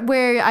remember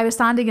where I was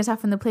standing and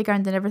stuff in the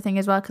playground and everything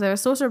as well because I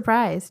was so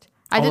surprised.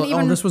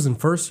 Oh, this was in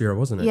first year,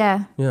 wasn't it?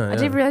 Yeah. I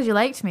didn't realize you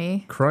liked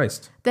me.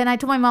 Christ. Then I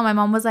told my mom. My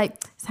mom was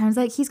like, sounds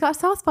like he's got a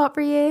soft spot for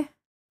you.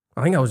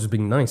 I think I was just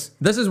being nice.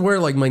 This is where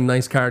like my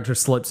nice character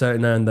slips out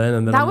now and then.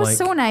 And then that was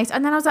so nice.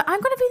 And then I was like, I'm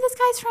going to be this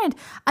guy's friend.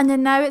 And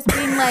then now it's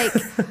been like,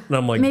 and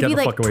I'm like, maybe get the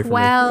like fuck away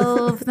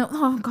 12. From me. No,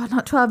 oh God,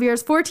 not 12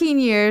 years, 14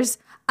 years.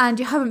 And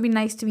you haven't been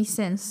nice to me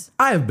since.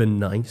 I have been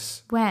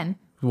nice. When?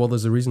 Well,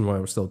 there's a reason why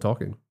we're still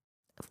talking.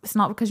 It's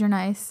not because you're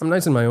nice. I'm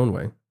nice in my own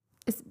way.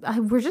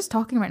 We're just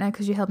talking right now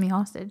because you held me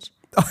hostage.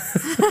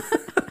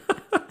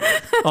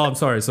 Oh, I'm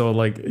sorry. So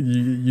like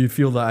you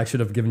feel that I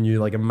should have given you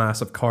like a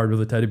massive card with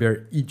a teddy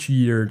bear each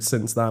year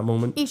since that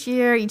moment? Each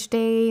year, each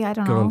day, I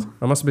don't know.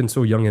 I must have been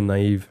so young and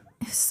naive.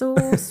 So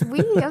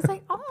sweet. I was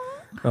like, oh.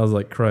 I was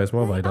like, Christ,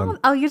 what have I done?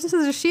 I'll use this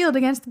as a shield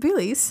against the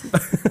bullies.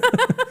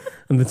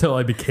 And until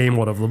I became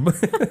one of them.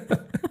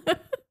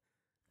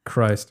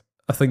 Christ.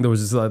 I think there was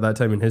just like that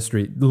time in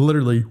history,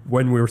 literally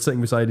when we were sitting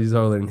beside each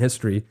other in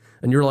history,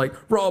 and you're like,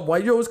 Rob, why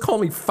do you always call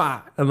me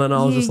fat? And then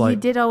I was just like...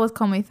 You did always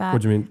call me fat.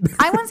 What do you mean?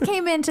 I once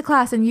came into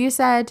class and you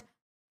said,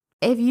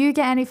 if you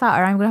get any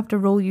fatter, I'm going to have to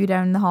roll you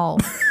down the hall.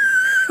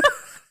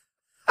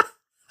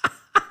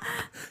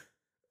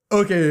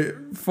 Okay,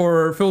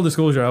 for full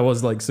disclosure, I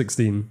was like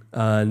 16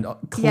 and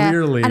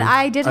clearly and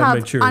I did I've have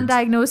matured.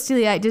 undiagnosed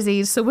celiac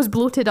disease, so was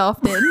bloated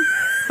often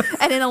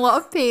and in a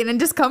lot of pain and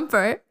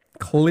discomfort.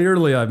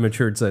 Clearly I've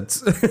matured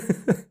since.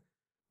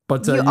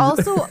 But You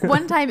also,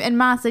 one time in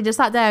maths, I just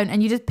sat down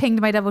and you just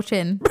pinged my double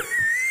chin.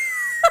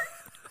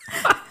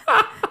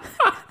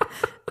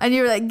 And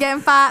you were like,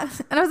 getting fat.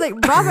 And I was like,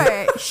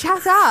 Robert,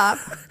 shut up.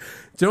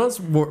 Do you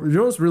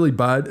know what's really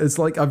bad? It's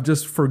like I've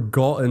just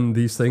forgotten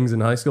these things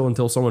in high school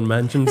until someone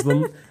mentions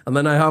them. And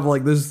then I have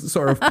like this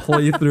sort of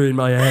playthrough in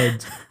my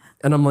head.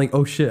 And I'm like,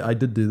 oh shit, I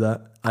did do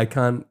that.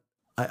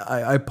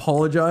 I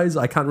apologize.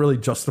 I can't really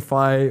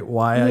justify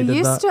why I did that. You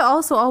used to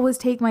also always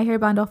take my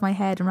hairband off my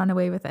head and run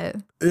away with it.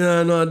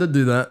 Yeah, no, I did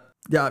do that.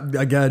 Yeah,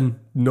 again,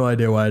 no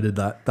idea why I did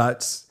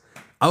that.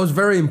 I was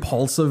very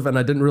impulsive and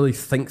I didn't really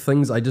think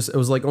things. It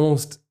was like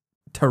almost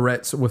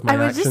Tourette's with my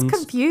actions. I was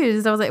just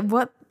confused. I was like,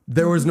 what?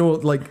 There was no,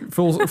 like,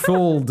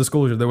 full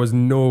disclosure, there was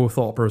no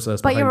thought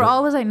process But behind you were it.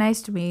 always like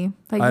nice to me.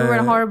 Like you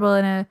weren't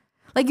horrible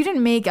like you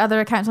didn't make other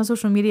accounts on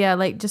social media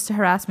like just to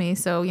harass me.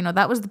 So,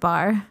 that was the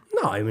bar.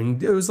 No, I mean,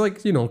 it was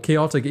like,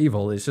 chaotic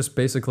evil. It's just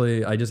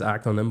basically, I just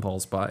act on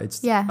impulse, but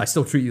I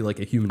still treat you like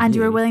a human being. And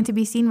you were willing to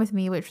be seen with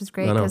me, which was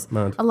great because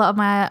a lot of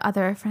my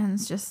other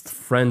friends just...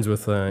 Friends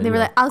with... they were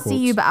like, I'll see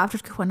you, but after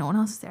school when no one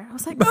else is there. I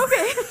was like,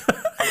 okay.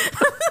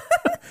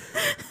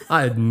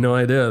 I had no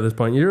idea at this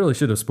point. You really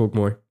should have spoke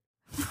more.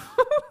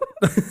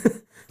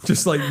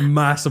 Just like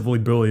massively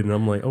bullied, and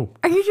I'm like, oh.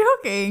 Are you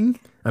joking?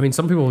 I mean,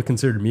 some people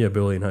considered me a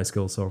bully in high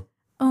school, so...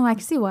 Oh, I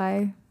can see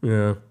why.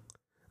 Yeah.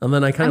 And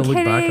then I kind of look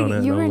back on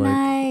it you and were I'm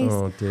like, nice.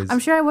 oh, days. I'm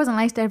sure I wasn't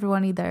nice to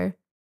everyone either.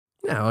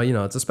 No,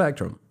 it's a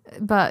spectrum.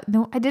 But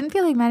no, I didn't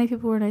feel like many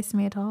people were nice to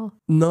me at all.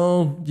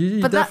 No,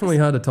 you definitely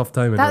had a tough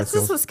time in high That's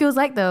school. just what school's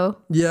like though.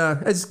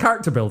 Yeah, it's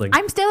character building.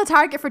 I'm still a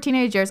target for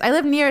teenagers. I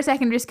live near a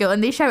secondary school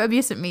and they shout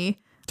abuse at me.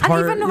 I don't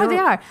even know who they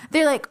are.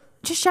 They're like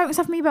just shouting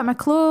stuff at me about my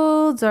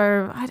clothes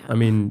or... I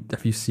mean,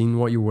 have you seen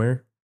what you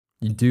wear?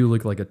 You do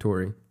look like a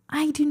Tory.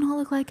 I do not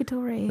look like a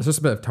Tory. It's just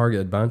a bit of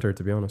targeted banter,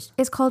 to be honest.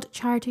 It's called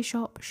charity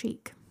shop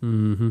chic.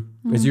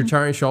 Mm-hmm. Is your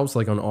charity shops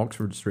like on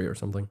Oxford Street or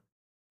something?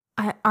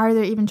 Are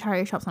there even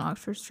charity shops on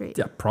Oxford Street?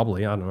 Yeah,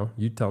 probably. I don't know.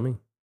 You tell me.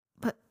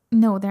 But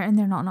no, they're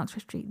not on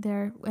Oxford Street.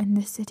 They're in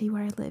the city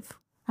where I live.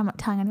 I'm not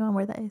telling anyone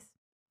where that is.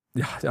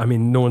 Yeah, I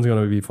mean, no one's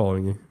going to be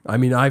following you. I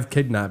mean, I've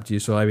kidnapped you,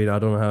 so I mean, I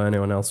don't know how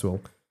anyone else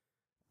will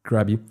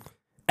grab you.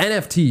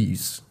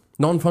 NFTs,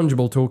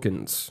 non-fungible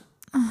tokens.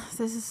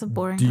 This is a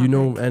boring Do you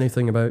know topic.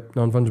 anything about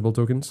non-fungible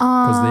tokens?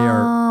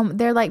 Because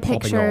they're like popping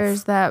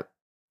pictures off.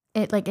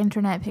 like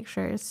internet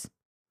pictures,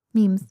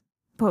 memes,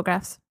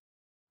 photographs,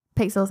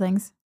 pixel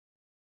things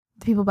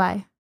that people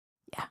buy.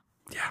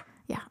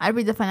 Yeah. I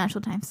read the Financial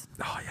Times.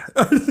 Oh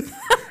yeah.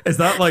 Is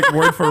that like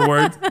word for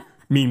word?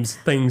 Memes,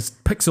 things,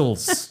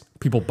 pixels,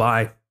 people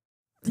buy.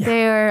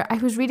 Yeah. I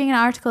was reading an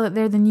article that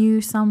they're the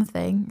new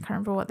something. I can't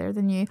remember what they're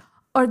the new,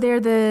 or they're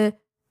the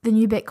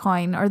new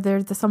Bitcoin, or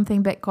they're the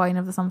something Bitcoin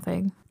of the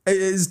something.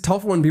 It's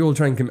tough when people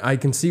try and... I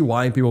can see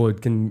why people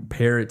would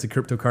compare it to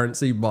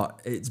cryptocurrency, but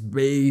it's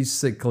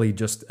basically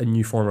just a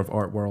new form of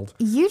art world.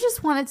 You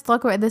just wanted to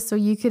talk about this so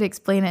you could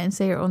explain it and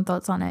say your own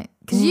thoughts on it.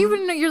 Because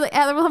you're like,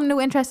 I will have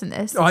no interest in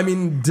this. I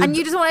mean... and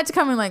you just wanted to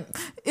come in like,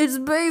 it's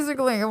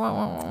basically...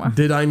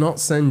 Did I not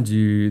send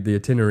you the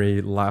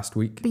itinerary last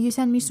week? But you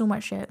send me so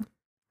much shit.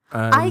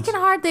 And I can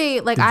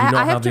hardly... Like, did you not I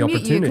have have to the mute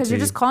you because you're opportunity?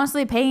 just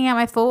constantly pinging at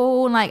my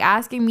phone, like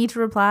asking me to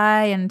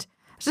reply, and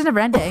it's just never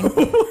ending.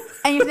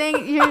 And you're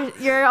saying,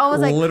 you're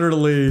always like...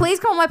 Literally... Please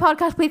come on my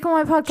podcast. Please come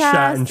on my podcast.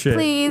 Chat and shit.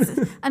 Please.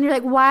 And you're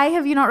like, why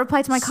have you not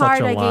replied to my Such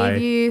card a I lie.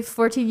 gave you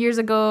 14 years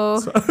ago?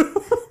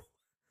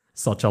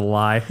 Such a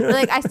lie. You're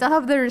like, I still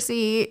have the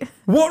receipt.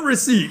 What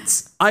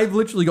receipts? I've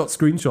literally got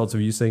screenshots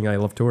of you saying I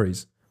love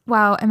Tories.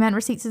 Wow, I meant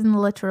receipts in the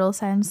literal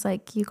sense.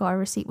 Like, you got a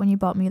receipt when you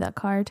bought me that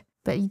card.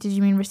 But did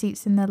you mean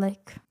receipts in the,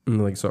 like...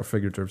 In like sort of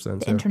figurative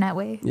sense. The internet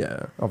way?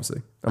 Yeah,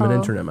 obviously. I'm an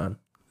internet man.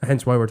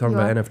 Hence why we're talking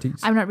about NFTs.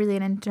 I'm not really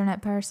an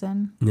internet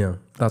person. Yeah,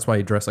 that's why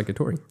you dress like a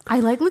Tory.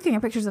 I like looking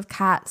at pictures of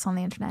cats on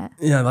the internet.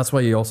 Yeah, that's why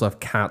you also have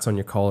cats on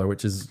your collar,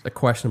 which is a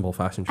questionable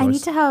fashion choice. I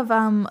need to have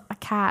a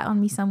cat on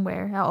me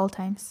somewhere at all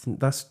times.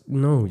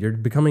 No, you're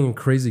becoming a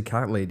crazy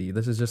cat lady.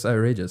 This is just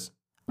outrageous.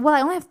 Well,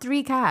 I only have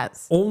 3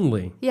 cats.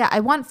 Only? Yeah, I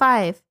want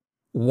 5.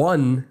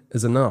 1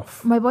 is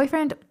enough. My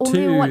boyfriend only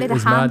 2 wanted a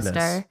is hamster,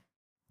 madness.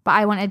 but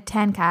I wanted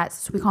 10 cats,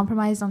 so we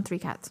compromised on 3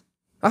 cats.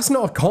 That's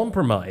not a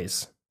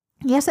compromise.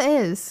 Yes, it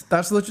is.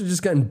 That's literally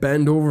just getting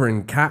bent over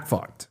and cat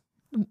fucked.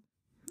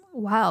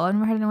 Wow, I've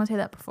never heard anyone say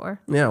that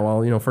before. Yeah,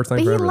 well, first time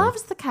But for he everything.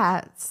 loves the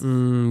cats.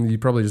 You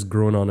probably just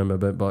grown on him a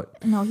bit,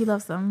 but No, he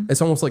loves them.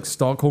 it's almost like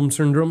Stockholm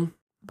Syndrome.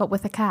 But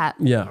with a cat,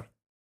 Yeah,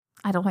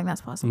 I don't think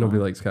that's possible.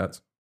 nobody likes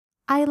cats.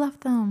 I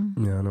love them.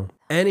 Yeah, I know.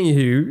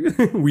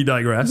 Anywho, we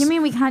digress. You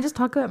mean we can't just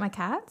talk about my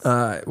cats?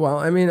 Well,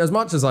 I mean, as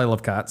much as I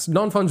love cats,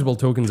 non-fungible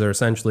tokens are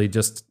essentially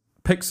just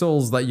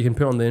pixels that you can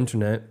put on the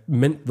internet,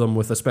 mint them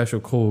with a special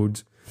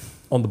code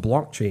on the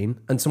blockchain,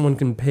 and someone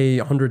can pay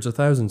hundreds of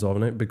thousands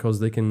on it because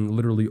they can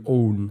literally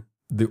own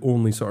the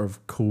only sort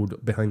of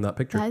code behind that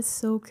picture. That is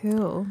so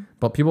cool.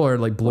 But people are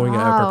like blowing it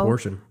out of Wow.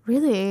 proportion.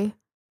 Really?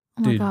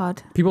 Oh Dude, my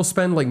god. People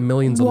spend like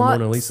millions on the What?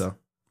 Mona Lisa.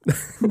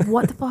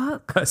 What the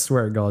fuck? I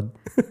swear to God.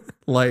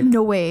 Like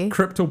No way.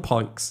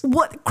 CryptoPunks.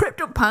 What?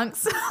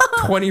 CryptoPunks?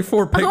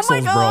 24 pixels, Oh my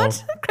god.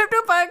 bro.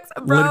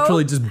 CryptoPunks, bro.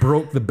 Literally just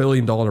broke the $1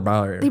 billion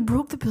barrier. They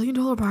broke the $1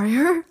 billion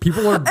barrier.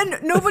 People are, And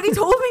nobody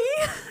told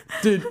me.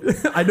 dude,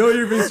 I know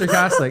you're being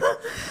sarcastic,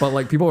 but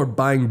like people are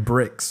buying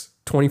bricks,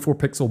 24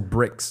 pixel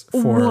bricks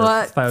for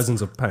What?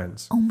 thousands of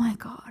pounds. Oh my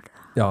god.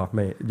 Yeah,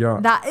 mate, you're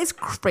That is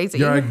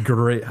crazy. a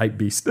great hype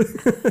beast.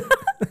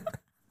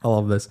 I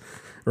love this.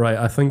 Right,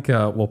 I think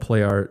we'll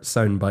play our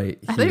soundbite here.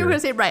 I thought you were going to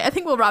say, right, I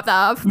think we'll wrap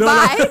that up. No,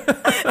 Bye.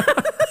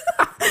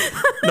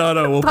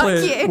 No, we'll Fuck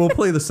play. you. We'll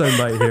play the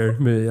soundbite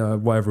here,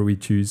 whatever we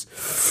choose.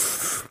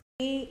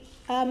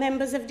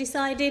 Members have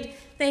decided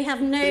they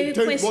have no They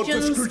don't want to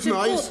questions to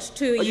scrutinise? put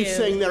to you. Are you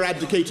saying they're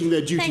abdicating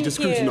their duty Thank to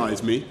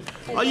scrutinise me?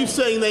 Are you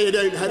saying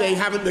they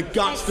haven't the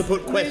guts to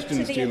put Let's questions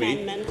move the to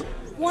me? amendment.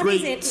 What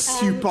Great is it,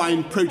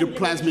 supine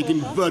protoplasmic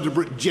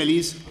invertebrate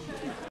jellies.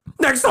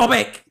 Next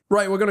topic.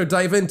 Right, we're going to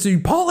dive into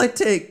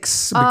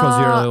politics because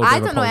you're a little bit I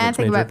of a don't know politics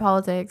anything major. about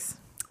politics.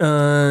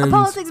 And- A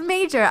politics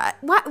major.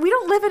 What? We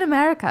don't live in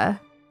America.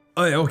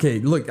 Oh, yeah, okay,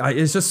 look,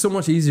 it's just so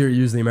much easier to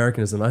use the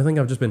Americanism. I think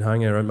I've just been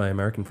hanging around my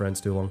American friends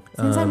too long.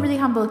 Since I'm really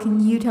humble, can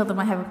you tell them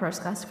I have a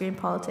first class degree in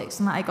politics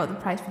and that I got the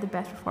prize for the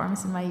best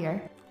performance in my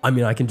year? I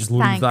mean, I can just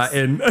leave Thanks. that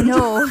in.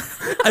 No.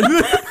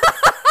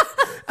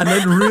 And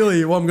then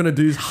really what I'm going to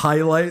do is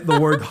highlight the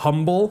word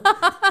humble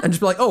and just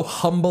be like, oh,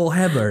 humble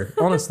Heather.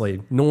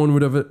 Honestly, no one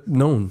would have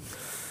known.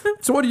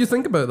 So what do you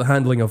think about the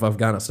handling of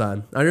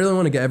Afghanistan? I really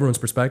want to get everyone's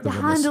perspective The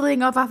on this.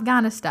 handling of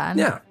Afghanistan.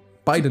 Yeah,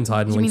 Biden's Do you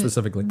handling mean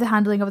specifically. the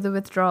handling of the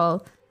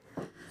withdrawal?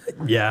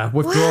 Yeah,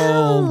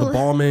 withdrawal, the Well-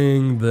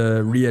 bombing,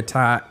 the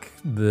re-attack,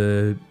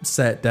 the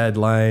set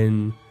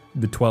deadline,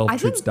 the 12 I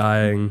troops think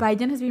dying,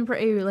 Biden has been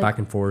pretty like back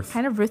and forth.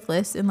 kind of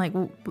ruthless and like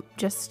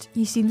just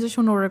he seems to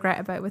show no regret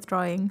about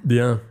withdrawing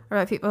Yeah, or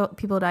about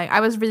people dying.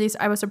 I was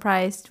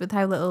surprised with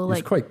how little he's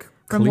like quite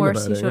clean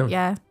remorse about he it. showed.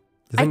 Yeah. Yeah,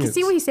 The I thing can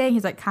see is- what he's saying.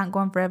 He's like can't go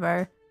on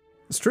forever,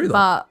 It's true though.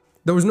 but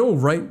There was no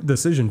right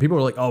decision. People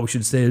were like, "Oh, we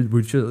should stay." There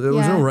was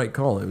Yeah. no right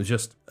call. It was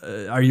just,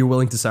 are you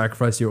willing to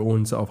sacrifice your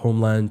own sort of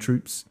homeland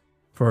troops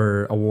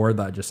for a war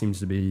that just seems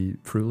to be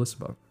fruitless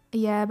about?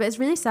 yeah, but it's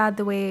really sad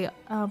the way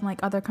like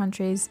other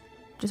countries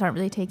just aren't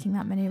really taking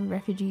that many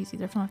refugees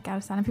either from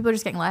Afghanistan and people are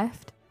just getting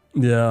left.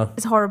 Yeah,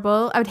 It's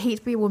horrible. I would hate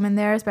to be a woman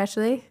there,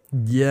 especially.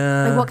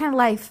 yeah. Like, what kind of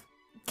life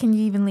can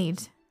you even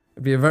lead?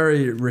 It'd be a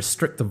very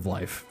restrictive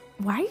life.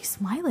 Why are you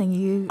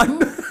smiling?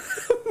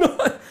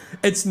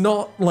 It's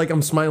not like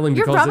I'm smiling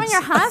You're because rubbing it's,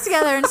 your hands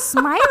together and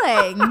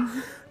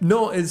smiling.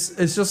 no, it's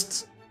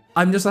just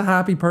I'm just a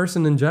happy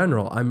person in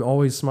general. I'm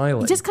always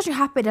smiling. Just because you're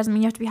happy doesn't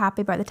mean you have to be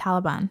happy about the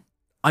Taliban.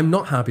 I'm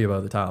not happy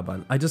about the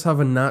Taliban. I just have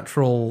a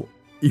natural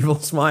evil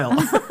smile.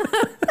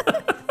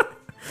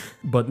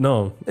 But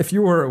no, if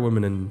you were a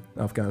woman in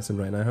Afghanistan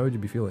right now, how would you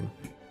be feeling?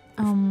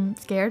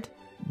 Scared.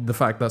 The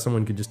fact that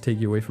someone could just take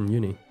you away from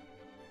uni.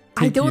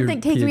 I Take don't your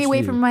think taking me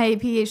away PhD. from my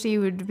PhD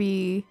would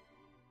be.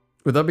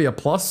 Would that be a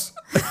plus?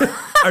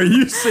 Are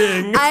you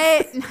saying?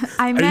 I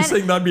Are you meant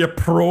saying that'd be a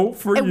pro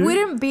for it you?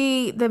 wouldn't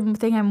be the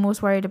thing I'm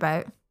most worried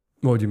about.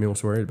 What would you be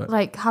most worried about?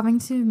 Like having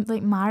to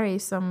like marry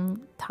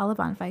some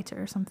Taliban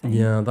fighter or something.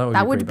 Yeah, that would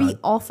that be would pretty be bad.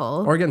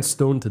 awful. Or getting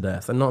stoned to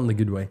death, and not in the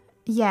good way.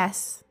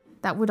 Yes,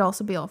 that would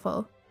also be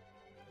awful.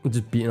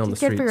 Just beating on the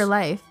Scared streets. for your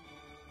life.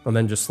 And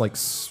then just like,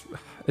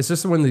 it's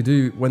just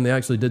when they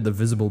actually did the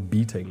visible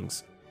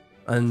beatings.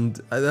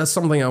 And that's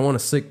something I want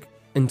to sick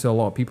into a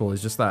lot of people,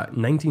 is just that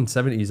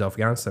 1970s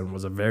Afghanistan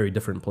was a very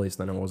different place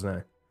than it was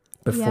now.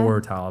 Before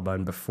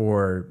Taliban,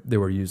 before they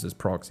were used as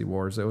proxy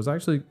wars, it was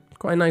actually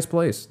quite a nice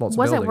place. Lots of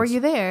Was buildings. it? Were you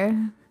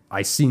there?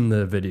 I seen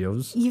the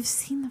videos. You've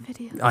seen the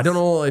video. I don't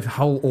know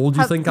how old you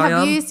Have- think I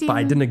have am, you but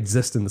I seen- didn't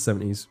exist in the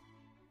 70s.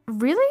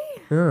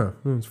 Really? Yeah,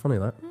 it's funny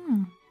that.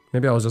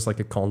 Maybe I was just like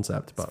a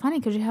concept, but It's funny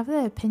because you have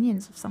the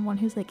opinions of someone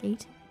who's like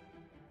 80.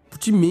 what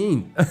do you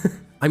mean?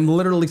 I'm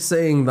literally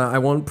saying that I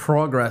want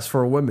progress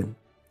for women.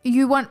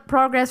 You want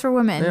progress for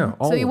women. Yeah,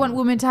 all so you of want them.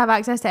 women to have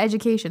access to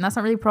education. That's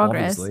not really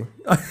progress. Obviously.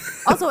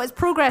 Also, it's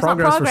progress,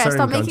 Progress not for progress. certain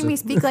Stop making me countries.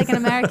 speak like an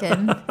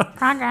American.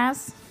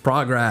 Progress.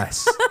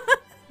 Progress.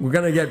 We're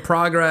gonna get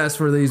progress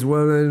for these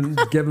women.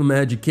 Give them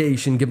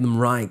education. Give them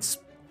rights.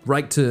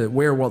 Right to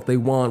wear what they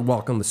want.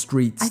 Walk on the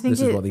streets. I think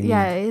This is what they need.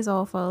 yeah, it is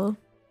awful.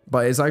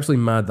 But it's actually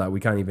mad that we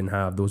can't even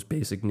have those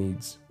basic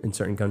needs in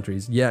certain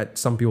countries. Yet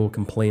some people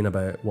complain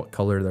about what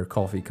color their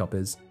coffee cup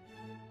is,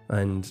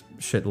 and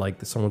shit like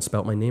that someone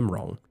spelt my name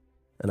wrong.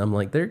 And I'm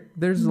like,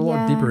 there's a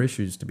lot of Yeah. deeper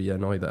issues to be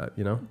annoyed at,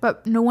 you know?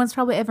 But no one's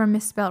probably ever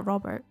misspelled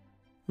Robert.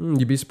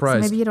 You'd be So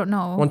surprised. maybe you don't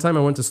know. One time I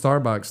went to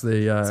Starbucks.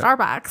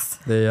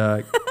 Starbucks.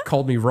 They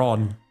called me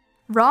Ron.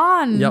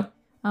 Ron. Yep.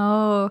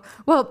 Oh.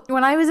 Well,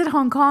 when I was in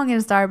Hong Kong in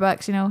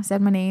Starbucks,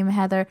 said my name,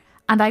 Heather,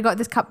 and I got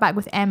this cup back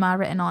with Emma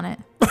written on it.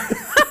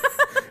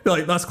 You're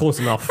like, that's close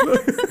enough.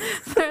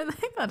 They're like,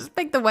 I'll just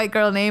pick the white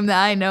girl name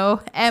that I know,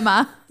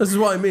 Emma. This is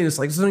what I mean. It's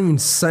like, it doesn't even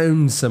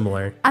sound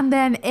similar. And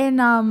then in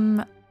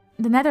the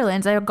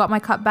Netherlands, I got my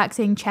cup back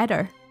saying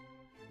cheddar.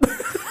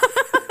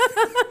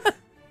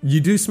 You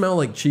do smell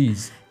like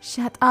cheese.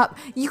 Shut up.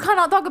 You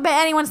cannot talk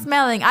about anyone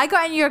smelling. I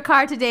got in your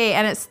car today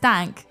and it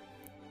stank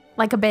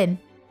like a bin.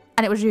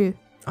 And it was you.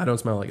 I don't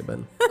smell like a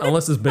bin.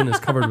 Unless this bin is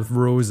covered with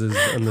roses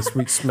and the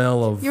sweet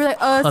smell of You were like,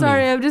 oh, honey.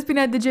 sorry, I've just been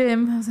at the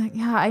gym. I was like,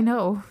 yeah, I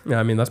know. Yeah,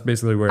 I mean, that's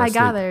basically where I sleep.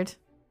 gathered.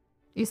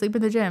 You sleep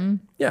in the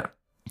gym. Yeah.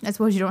 I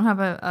suppose you don't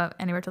have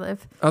anywhere to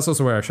live. That's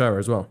also where I shower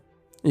as well.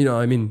 You know,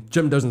 I mean,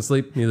 Jim doesn't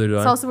sleep, neither do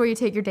It's I. also where you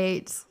take your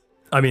dates.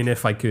 I mean,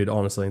 if I could,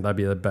 honestly, that'd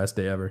be the best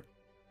day ever.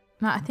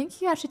 No, I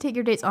think you actually take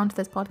your dates onto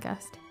this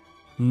podcast.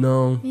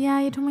 No, Yeah,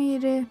 you told me you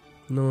do.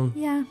 no,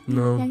 Yeah.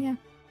 No. Yeah.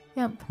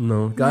 Yep.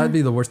 no. That'd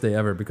be the worst day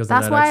ever because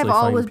That's then I'd why I've actually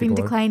find always been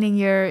people out. declining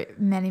your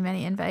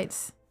many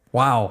invites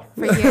Wow.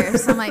 for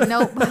years. I'm like,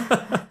 nope.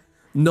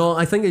 No,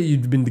 I think that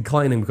you'd been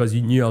declining because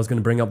you knew I was going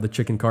to bring up the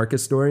chicken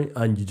carcass story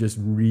and you just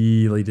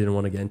really didn't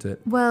want to get into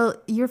it. Well,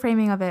 your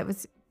framing of it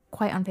was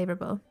quite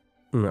unfavorable.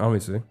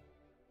 Obviously.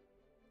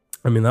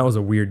 I mean, that was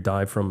a weird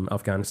dive from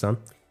Afghanistan.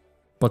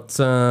 But,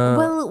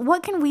 Well,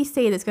 what can we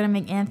say that's going to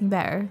make anything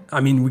better? I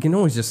mean, we can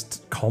always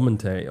just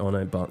commentate on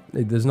it, but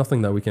there's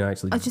nothing that we can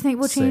actually I just think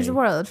we'll change say. the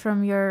world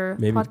from your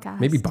podcast.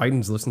 Maybe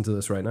Biden's listening to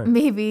this right now.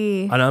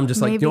 Maybe. And I'm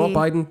just like, you know what,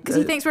 Biden? Because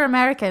he thinks we're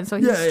American, so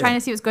he's Yeah, yeah. trying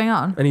to see what's going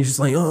on. And he's just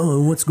like,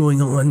 oh, what's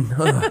going on?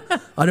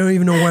 I don't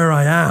even know where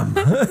I am.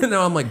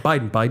 No, I'm like,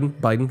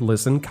 Biden,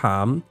 listen,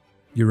 calm.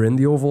 You're in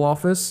the Oval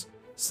Office.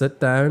 Sit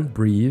down,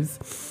 breathe.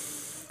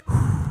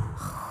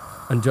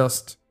 And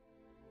just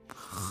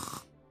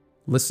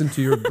listen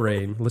to your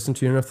brain. Listen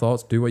to your inner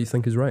thoughts. Do what you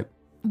think is right.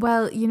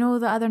 Well, you know,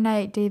 the other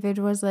night, David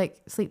was like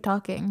sleep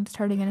talking, just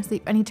turning in a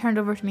sleep. And he turned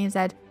over to me and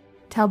said,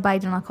 tell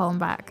Biden I'll call him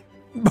back.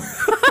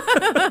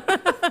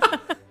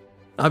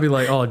 I'd be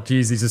like, oh,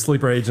 geez, he's a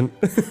sleeper agent.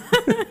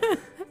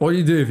 What do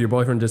you do if your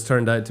boyfriend just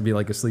turned out to be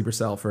like a sleeper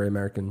cell for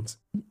Americans?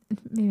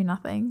 Maybe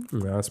nothing.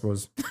 Yeah, I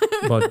suppose.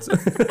 But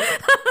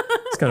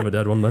it's kind of a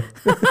dead one, though.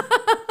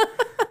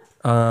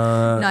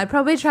 No, I'd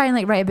probably try and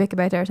like write a book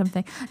about it or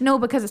something. No,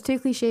 because it's too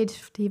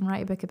cliched to even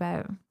write a book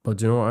about. But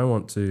do you know what I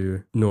want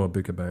to know a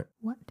book about?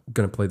 What? I'm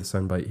going to play the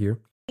soundbite here.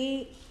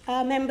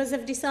 Members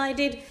have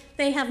decided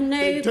they have no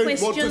They don't want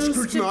to questions to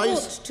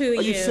scrutinise? put to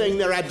Are you saying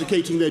they're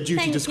abdicating their duty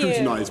Thank to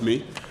scrutinise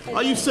me?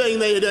 Are you saying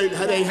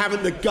they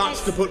haven't the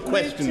guts to put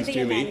questions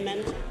to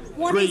me?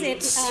 What Great is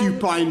it?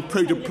 supine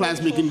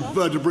protoplasmic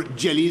invertebrate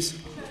jellies.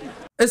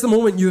 It's the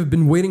moment you have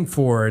been waiting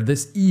for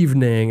this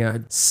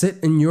evening. Sit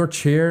in your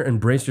chair and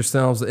brace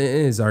yourselves. It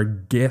is our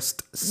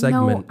guest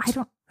segment. No, I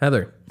don't.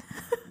 Heather,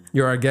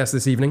 you're our guest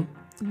this evening.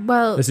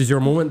 Well, This is your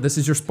moment. This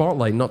is your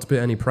spotlight. Not to put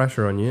any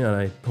pressure on you, and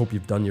I hope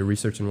you've done your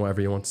research and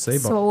whatever you want to say.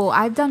 But so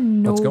I've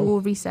done Let's go. no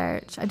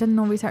research. I did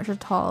no research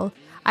at all.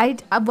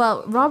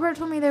 Well, Robert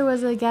told me there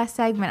was a guest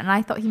segment, and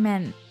I thought he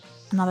meant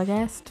another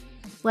guest.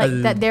 Like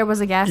that there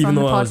was a guest even on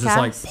the though podcast. I was just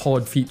like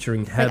pod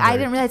featuring Heather. Like, I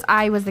didn't realize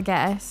I was the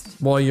guest.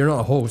 Well, you're not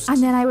a host.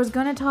 And then I was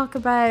going to talk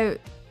about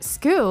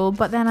school,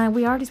 but then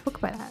we already spoke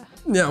about that.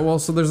 Yeah, well,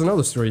 so there's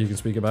another story you can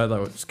speak about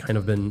that's kind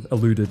of been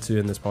alluded to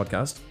in this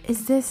podcast.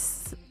 Is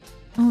this...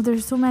 Oh,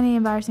 there's so many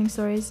embarrassing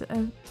stories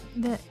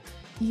that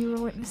you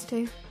were witness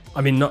to.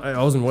 I mean,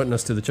 I wasn't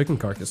witness to the chicken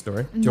carcass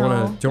story. Do you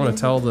want to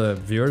tell the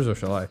viewers, or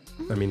shall I?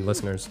 I mean,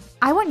 listeners.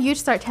 I want you to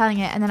start telling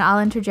it, and then I'll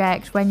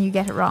interject when you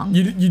get it wrong.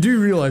 You do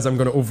realize I'm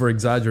going to over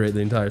exaggerate the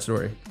entire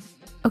story.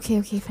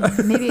 Okay,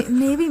 fine.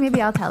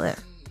 Maybe I'll tell it.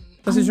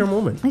 This is your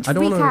moment. Let's I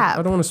don't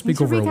recap. want to speak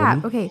Let's over a recap.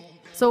 woman. Okay,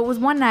 so it was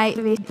one night.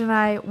 David and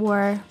I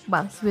were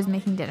he was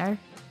making dinner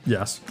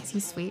Yes, because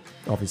he's sweet,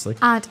 obviously.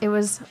 and it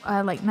was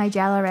like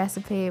Nigella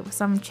recipe with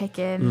some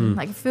chicken,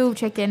 like full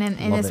chicken in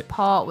Love this it.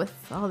 pot with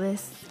all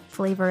this All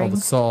flavoring. the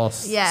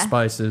sauce, Yeah.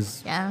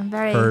 spices, Yeah,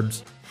 very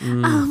herbs,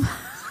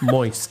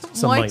 moist.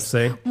 Some might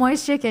say.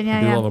 moist chicken.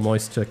 I do Yeah, love a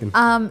moist chicken.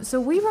 So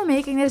we were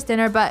making this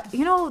dinner, but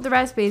you know the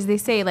recipes they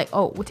say like,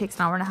 oh, it takes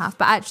an hour and a half,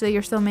 but actually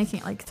you're still making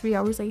it like 3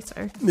 hours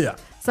later. Yeah.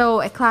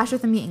 So it clashed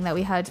with the meeting that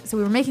we had. So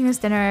we were making this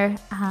dinner,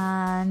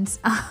 and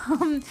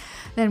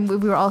then we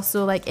were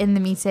also like in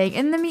the meeting.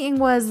 And the meeting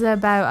was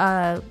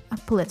about a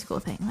political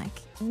thing.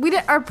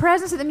 Like our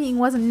presence at the meeting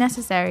wasn't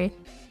necessary,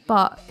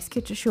 but it's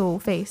good to show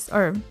face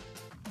or,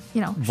 you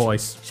know,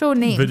 Voice. show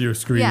name, Video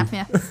screen.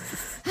 Yeah.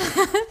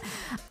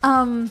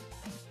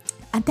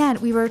 And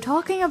then we were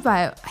talking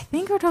about, I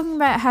think we were talking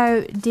about how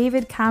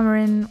David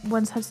Cameron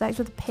once had sex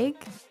with a pig.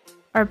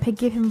 Or a pig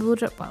gave him a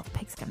blowjob. Well,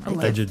 pigs can really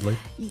Allegedly.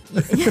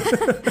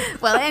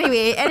 Well,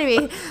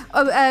 anyway,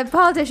 a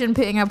politician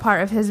putting a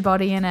part of his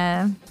body in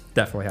a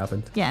Definitely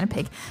happened. in a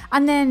pig,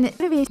 and then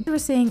he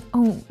was saying,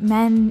 "Oh,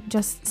 men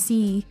just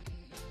see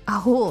a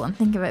hole and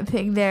think about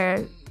putting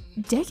their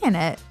dick in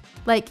it,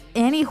 like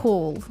any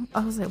hole." I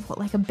was like, "What,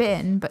 like a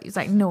bin?" But he's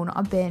like, "No, not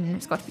a bin.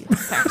 It's got to be like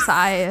a certain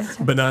size."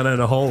 Banana in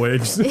a hallway.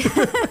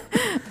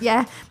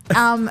 Yeah.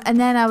 And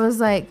then I was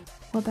like,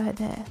 "What about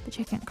the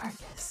chicken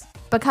carcass?"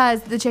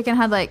 Because the chicken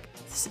had like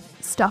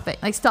stuff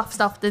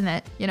stuffed in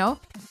it, you know?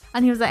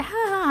 And he was like,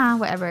 ha,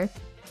 whatever.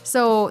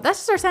 So that's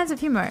just our sense of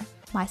humor.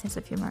 My sense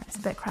of humor is a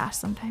bit crass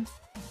sometimes.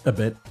 A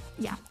bit.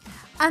 Yeah.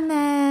 And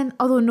then,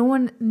 although no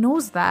one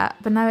knows that,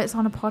 but now it's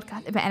on a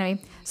podcast. But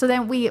anyway, so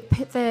then we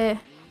put the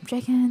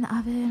chicken in the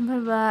oven, blah,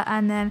 blah, blah,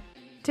 and then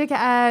took it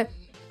out.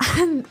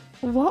 And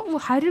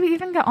how did we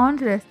even get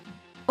onto this?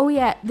 Oh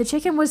yeah, the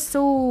chicken was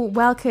so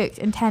well cooked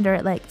and tender,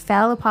 it like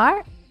fell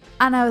apart.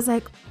 And I was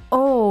like,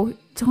 oh,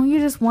 don't you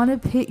just want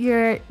to put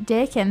your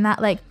dick in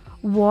that like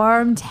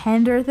warm,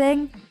 tender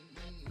thing?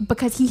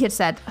 Because he had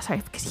said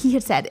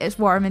it's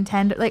warm and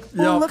tender. Like,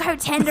 oh, look how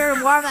tender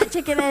and warm that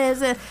chicken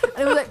is. And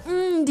I was like,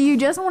 do you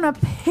just want to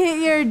put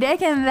your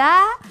dick in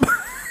that?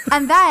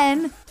 And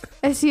then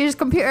I see his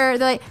computer,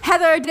 they're like,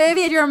 Heather,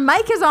 David, your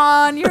mic is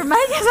on. Your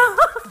mic is on.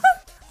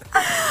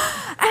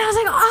 And I was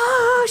like,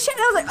 oh, shit.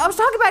 And I was like, I was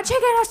talking about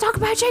chicken.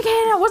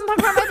 I wasn't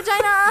talking about my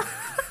vagina.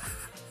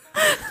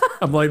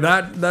 I'm like,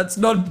 that's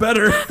not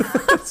better.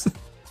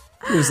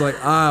 He was like,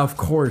 of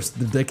course,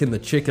 the dick and the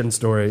chicken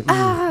story.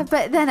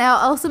 But then I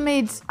also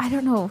made, I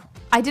don't know,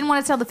 I didn't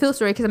want to tell the full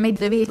story because I made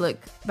David look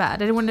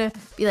bad. I didn't want to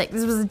be like,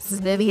 this was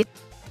David.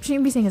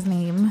 Shouldn't be saying his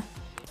name.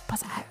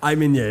 I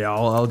mean, yeah,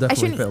 I'll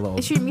definitely put a little.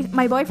 It shouldn't be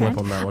my boyfriend.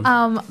 Flip on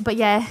that one. But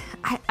yeah,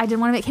 I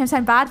didn't want to make him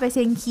sound bad by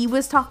saying he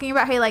was talking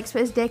about how he likes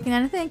his dick and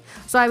anything.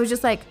 So I was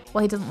just like,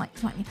 well, he doesn't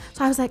like me.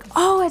 So I was like,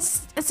 oh, it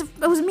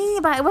was me,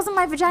 but it wasn't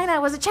my vagina.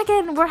 It was a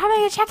chicken. We're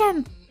having a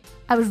chicken.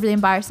 I was really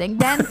embarrassing.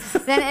 Then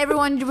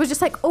everyone was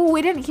just like, oh,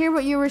 we didn't hear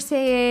what you were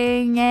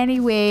saying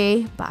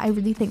anyway. But I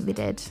really think they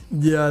did.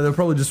 Yeah, they're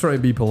probably just trying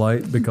to be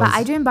polite because. But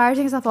I do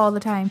embarrassing stuff all the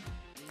time.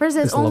 For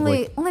instance,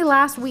 only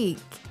last week,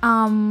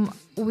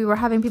 we were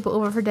having people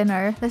over for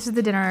dinner. This is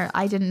the dinner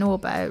I didn't know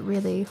about,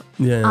 really.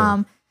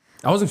 Yeah.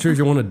 I wasn't sure if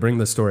you wanted to bring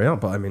this story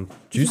up, but I mean,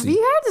 juicy. Have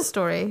you heard the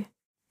story?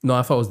 No,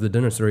 I thought it was the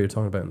dinner story you're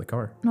talking about in the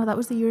car. No, that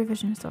was the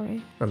Eurovision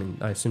story. I mean,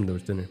 I assumed there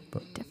was dinner,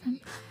 but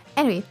different.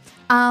 Anyway,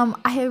 we've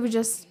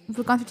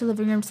gone through the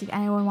living room to see if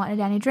anyone wanted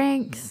any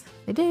drinks.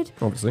 They did.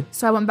 Obviously.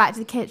 So I went back to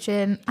the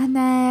kitchen, and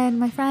then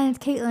my friend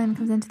Caitlin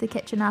comes into the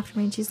kitchen after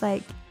me, and she's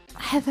like,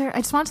 Heather,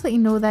 I just want to let you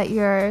know that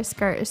your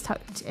skirt is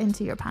tucked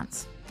into your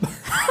pants. And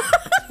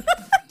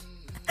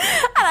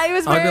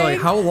I'd be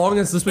like, how long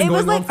has this been going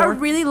on for? It was like a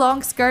really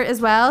long skirt as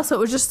well, so it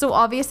was just so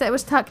obvious that it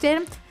was tucked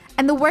in.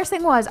 And the worst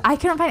thing was, I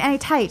couldn't find any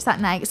tights that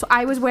night, so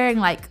I was wearing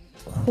like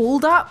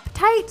hold up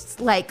tights,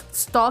 like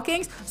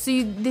stockings,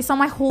 so they saw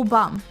my whole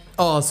bum.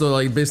 Oh, so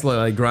like basically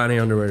like granny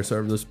underwear,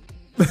 sort of just.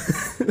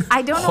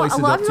 I don't know. A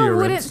lot of people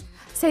wouldn't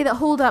say that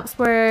hold ups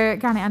were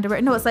granny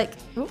underwear. No, it's like.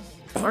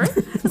 Sorry.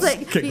 It's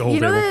like you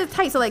know the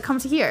tights that like come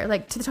to here,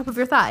 like to the top of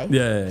your thigh.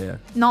 Yeah.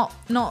 Not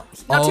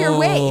to your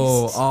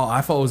waist. Oh, I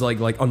thought it was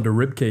like under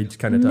rib cage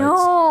kind of tights.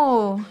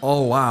 No.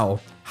 Oh wow.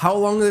 How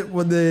long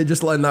would they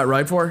just letting that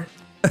ride for?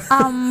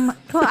 Well,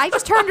 I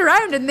just turned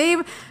around and they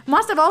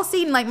must have all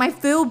seen like my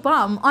full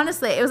bum.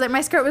 Honestly, it was like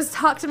my skirt was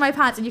tucked in my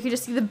pants and you could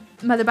just see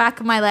the back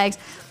of my legs,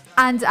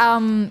 and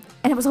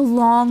it was a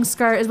long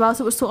skirt as well,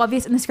 so it was so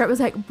obvious. And the skirt was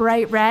like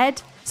bright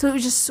red, so it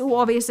was just so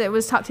obvious that it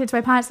was tucked into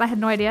my pants, and I had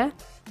no idea.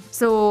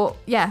 So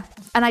yeah,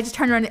 and I just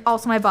turned around and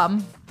also my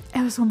bum.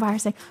 It was so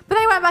embarrassing. But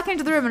then I went back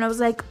into the room and I was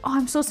like, oh,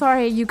 I'm so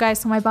sorry you guys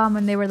saw my bum.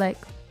 And they were like,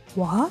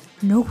 what?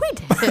 No, we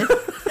didn't.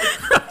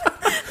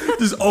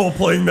 Just all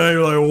playing now.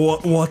 You're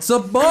like, what's a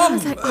bum? I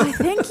was like, I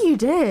think you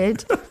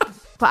did.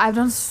 But I've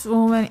done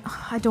so many.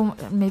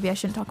 Maybe I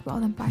shouldn't talk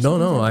about them.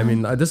 No. I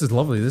mean, this is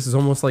lovely. This is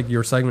almost like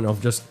your segment of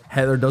just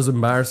Heather does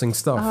embarrassing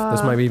stuff.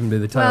 This might even be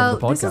the title of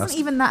the podcast. This isn't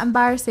even that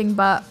embarrassing,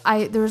 but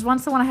there was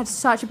once the one I had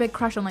such a big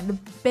crush on, like the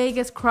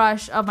biggest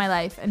crush of my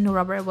life. And no,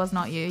 Robert, it was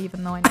not you,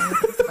 even though I know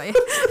things about you.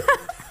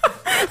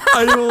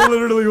 I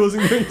literally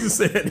wasn't going to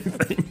say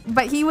anything.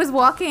 But he was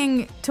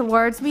walking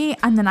towards me,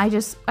 and then I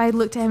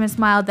looked at him and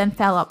smiled, then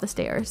fell up the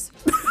stairs.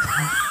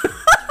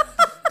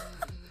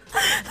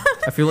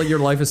 I feel like your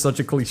life is such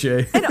a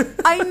cliche.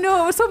 I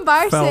know, it was so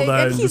embarrassing.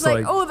 And he's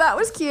like, oh, that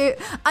was cute.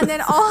 And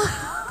then all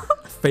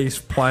face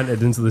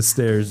planted into the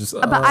stairs. Just,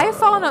 But I've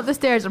fallen up the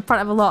stairs in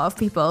front of a lot of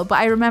people, but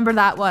I remember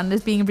that one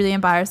as being really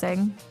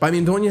embarrassing. But I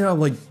mean, don't you have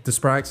like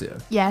dyspraxia?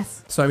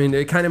 Yes. So I mean,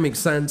 it kind of makes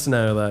sense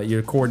now that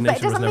your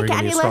coordination was never going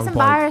to be a strong point.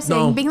 But it doesn't make it any less embarrassing.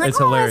 No, being like,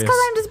 it's oh, hilarious. it's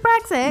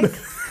because I'm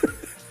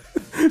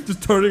dyspraxic.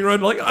 Just turning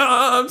around like,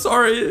 I'm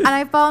sorry. And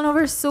I've fallen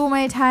over so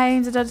many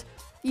times.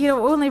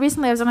 Only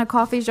recently I was in a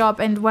coffee shop,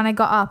 and when I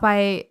got up,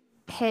 I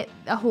hit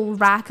a whole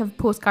rack of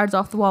postcards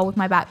off the wall with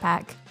my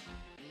backpack.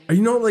 Are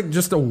you not like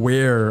just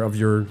aware of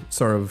your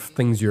sort of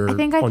things on your body? I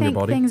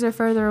think things are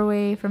further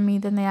away from me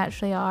than they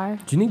actually are.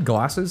 Do you need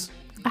glasses?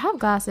 I have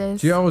glasses.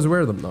 Do you always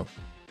wear them though?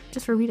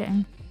 Just for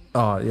reading.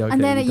 Oh, yeah, okay.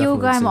 And then at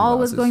yoga, I'm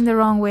always going the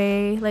wrong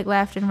way, like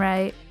left and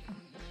right.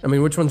 I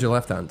mean, which one's your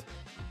left hand?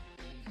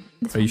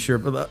 Are you sure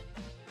about that?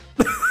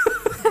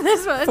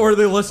 This one. For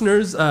the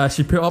listeners,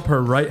 she put up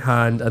her right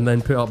hand and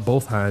then put up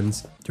both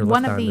hands. Your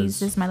one left of hand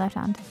these is my left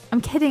hand.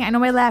 I'm kidding. I know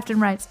my left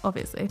and right,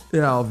 obviously.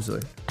 Yeah,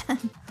 obviously.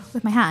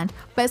 With my hand.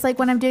 But it's like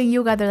when I'm doing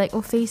yoga, they're like,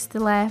 oh, face to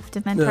the left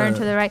and then turn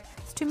to the right.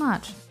 It's too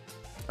much.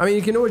 I mean,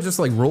 you can always just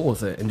like roll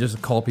with it and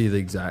just copy the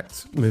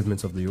exact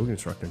movements of the yoga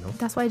instructor, no?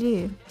 That's what I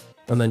do.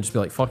 And then just be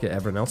like, fuck it,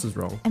 everyone else is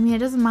wrong. I mean, it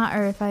doesn't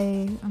matter if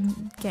I'm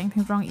getting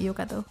things wrong at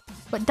yoga, though.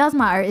 What does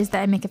matter is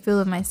that I make a fool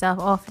of myself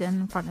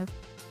often in front of...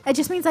 It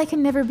just means I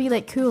can never be,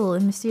 like, cool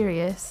and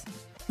mysterious.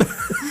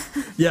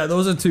 Yeah,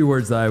 those are two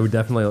words that I would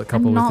definitely like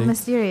couple I'm with not you.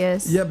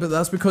 mysterious. Yeah, but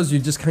that's because you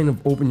just kind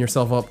of open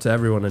yourself up to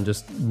everyone and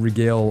just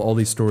regale all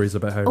these stories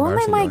about how Only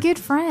embarrassing my you are. good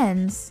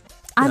friends.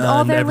 And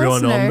all their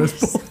everyone listeners. on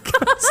this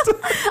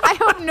podcast. I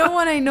hope no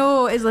one I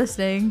know is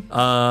listening.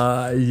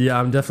 Yeah,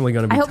 I'm definitely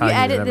going to be I hope you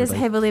tagging edit this everything.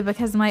 heavily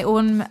because my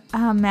own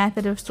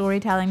method of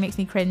storytelling makes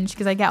me cringe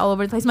because I get all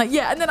over the place. I'm like,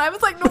 yeah, and then I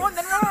was like, no, and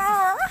then...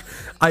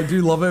 I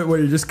do love it where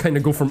you just kind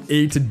of go from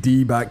A to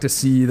D back to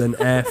C, then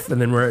F, and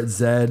then we're at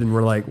Z, and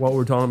we're like, what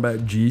we're talking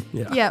about? G?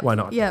 Yeah, Yep, why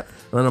not? yep.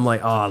 And then I'm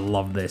like, oh, I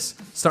love this.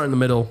 Start in the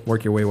middle,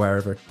 work your way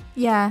wherever.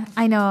 Yeah,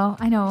 I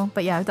know.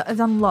 But yeah, I've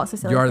done lots of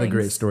silly You are things. the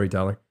great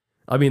storyteller.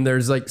 I mean,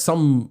 there's like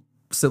some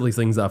silly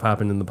things that have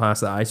happened in the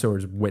past that I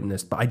sort of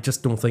witnessed, but I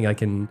just don't think I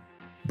can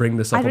bring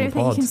this up I on the don't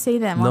think pod. you can say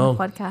them No. on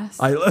the podcast.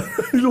 I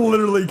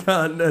literally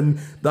can't, and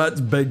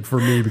that's big for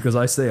me because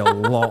I say a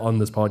lot on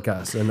this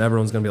podcast, and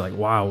everyone's gonna be like,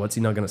 "Wow, what's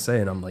he not gonna say?"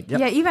 And I'm like, "Yep.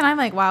 Yeah, even I'm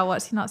like, wow,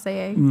 what's he not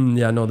saying?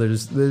 Yeah, no,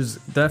 there's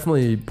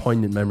definitely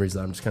poignant memories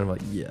that I'm just kind of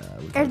like, yeah."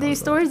 we Are can they have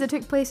stories that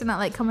took place in that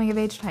like coming of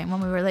age time when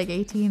we were like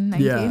 18,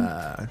 19?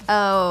 that. Yeah,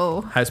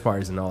 Oh. house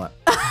parties and all that.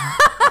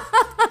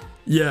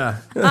 Yeah.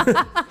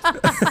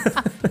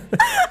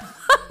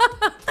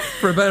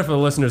 For the benefit of the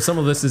listeners, some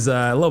of this is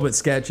a little bit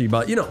sketchy,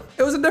 but you know,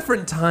 it was a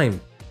different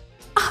time.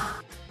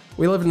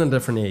 We live in a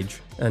different age,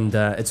 and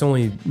it's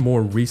only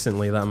more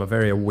recently that I'm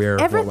very aware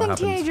of Everything what happens.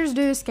 teenagers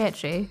do is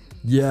sketchy.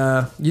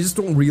 Yeah, you just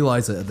don't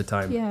realize it at the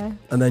time. Yeah.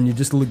 And then you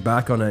just look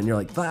back on it and you're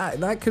like,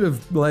 that could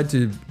have led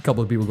to a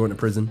couple of people going to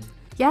prison.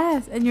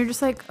 Yes, and you're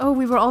just like, oh,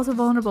 we were all so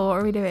vulnerable. What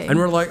are we doing? And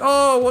we're like,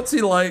 oh, what's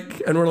he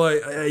like? And we're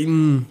like,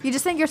 You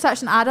just think you're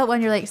such an adult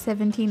when you're like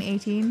 17,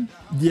 18.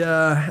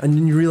 yeah. And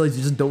then you realize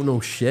you just don't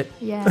know shit.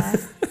 Yeah.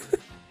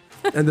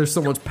 And there's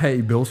so much petty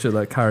bullshit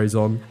that carries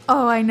on.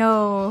 Oh, I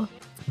know.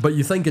 But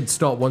you think it'd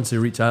stop once you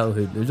reach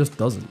adulthood. It just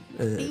doesn't.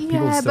 People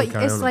Yeah, still but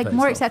carry it's on with like petty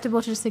more stuff.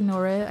 acceptable to just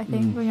ignore it. I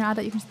think when you're an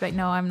adult, you can just be like,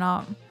 no, I'm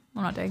not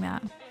doing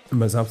that.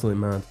 But it's absolutely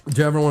mad. Do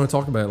you ever want to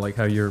talk about like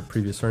how your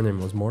previous surname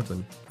was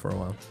Morton for a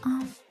while?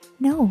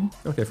 No.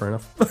 Okay, fair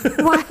enough.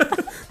 Why?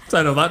 So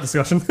I know that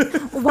discussion.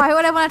 Why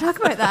would I want to talk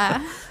about that?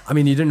 I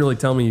mean, you didn't really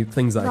tell me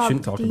things that I Rob,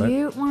 shouldn't talk do about.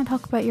 you want to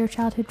talk about your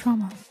childhood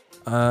trauma?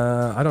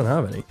 I don't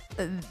have any.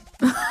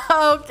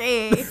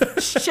 Okay,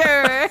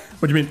 sure.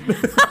 What do you mean?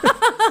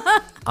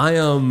 I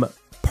am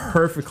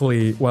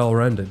perfectly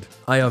well-rounded.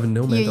 I have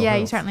no mental Yeah,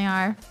 health. you certainly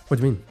are. What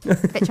do you mean?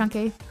 Bit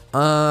chunky.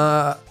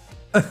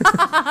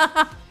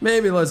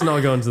 Maybe let's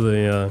not go into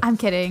the I'm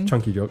kidding.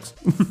 chunky jokes.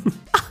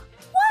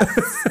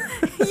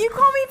 You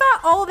call me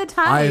that all the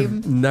time.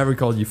 I've never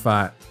called you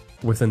fat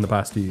within the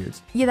past 2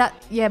 years.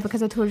 Yeah,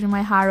 because I told you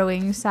my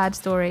harrowing, sad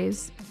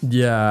stories.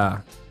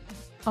 Yeah,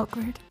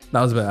 Awkward.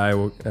 that was a bit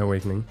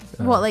eye-awakening.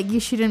 What, like you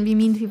shouldn't be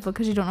mean to people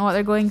because you don't know what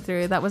they're going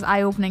through? That was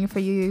eye-opening for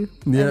you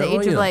Yeah, at the well,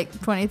 age you of know.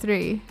 like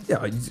 23.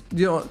 Yeah,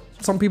 you know,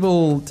 some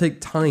people take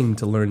time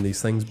to learn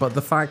these things, but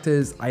the fact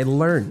is, I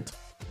learned.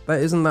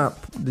 Isn't that,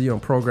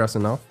 progress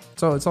enough?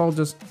 So it's all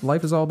just,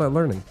 life is all about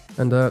learning.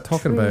 And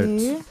talking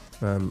True.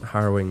 about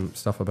harrowing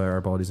stuff about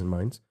our bodies and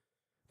minds,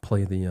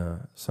 play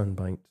the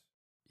soundbite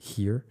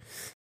here.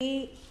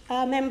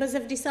 Members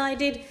have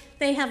decided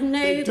they have no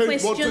They don't want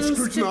to questions to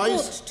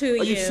scrutinise. put to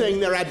Are you saying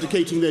they're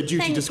abdicating their duty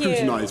Thank to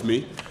scrutinise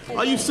me?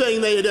 Are you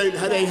saying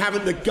they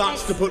haven't the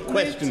guts to put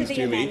questions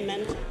to me?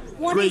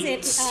 What Great is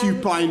it?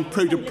 supine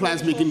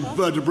protoplasmic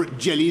invertebrate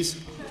jellies.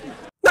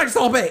 Next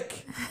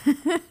topic!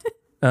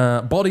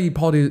 Body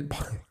Body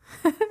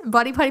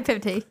potty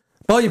pivty.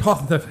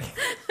 positivity.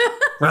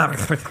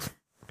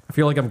 I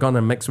feel like I'm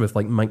gonna mix with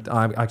like Mike.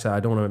 Actually, I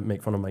don't want to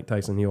make fun of Mike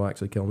Tyson. He'll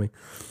actually kill me.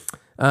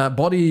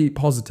 Body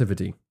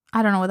positivity.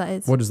 I don't know what that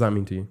is. What does that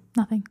mean to you?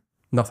 Nothing.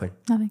 Nothing.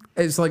 Nothing.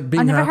 It's like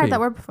being I've never happy. heard that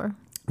word before.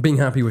 Being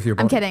happy with your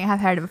body. I'm kidding. I have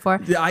heard it before.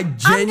 Yeah, I I'm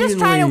genuinely. just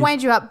trying to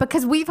wind you up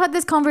because we've had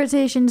this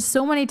conversation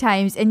so many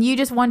times and you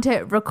just want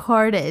it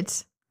recorded.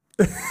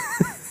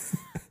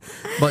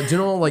 But do you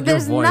know, like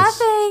There's your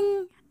voice.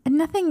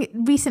 nothing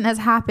recent has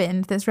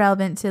happened that's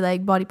relevant to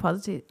like body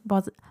positive.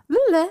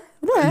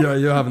 Yeah,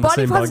 you're having the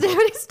body same bug.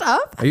 positivity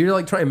stuff. Are you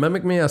like trying to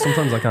mimic me?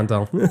 Sometimes I can't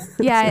tell.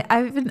 Yeah,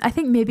 I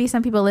think maybe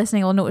some people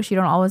listening will notice you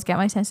don't always get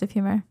my sense of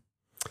humor.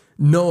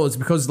 No, it's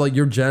because like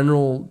your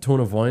general tone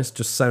of voice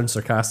just sounds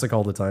sarcastic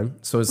all the time.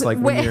 So it's like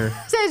when you're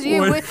Says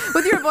you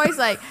with your voice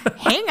like,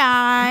 "Hey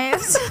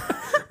guys."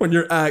 when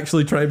you're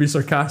actually trying to be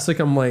sarcastic,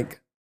 I'm like,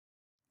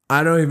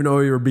 I don't even know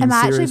you were being I'm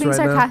serious actually being right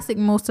sarcastic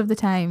most of the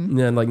time.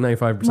 now. Yeah, like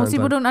 95%. Most people of the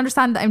time. don't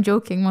understand that I'm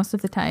joking most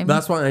of the time.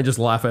 That's why I just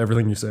laugh at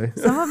everything you say.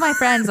 Some of my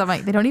friends, I'm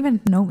like, they don't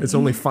even know me. It's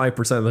only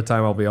 5% of the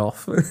time I'll be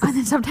off. And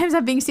then sometimes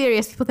I'm being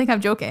serious. People think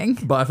I'm joking.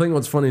 But I think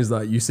what's funny is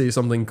that you say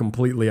something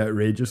completely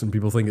outrageous and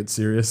people think it's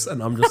serious,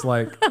 and I'm just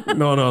like,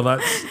 no,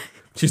 that's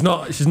she's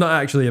not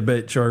actually a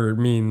bitch or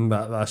mean.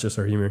 That's just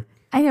her humor.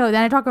 I know.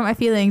 Then I talk about my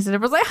feelings, and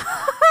everyone's like,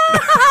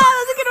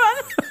 "That's a good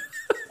one."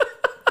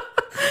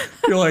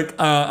 You're like,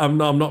 I'm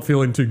not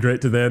feeling too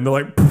great today, and they're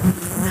like,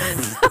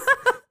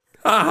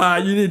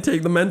 You need to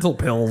take the mental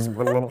pills.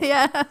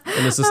 Yeah.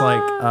 And it's just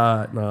like,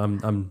 no,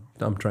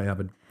 I'm trying to have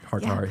a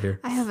heart to heart here.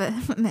 I have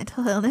a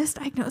mental illness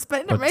diagnosed,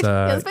 but But it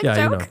was my yeah,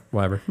 joke. you know,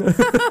 whatever.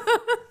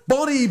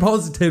 Body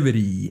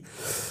positivity.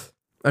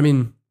 I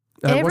mean,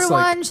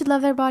 Everyone should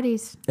love their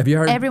bodies. have you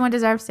heard? Everyone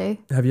deserves to.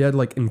 Have you had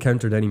like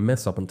encountered any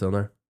myths up until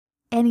now?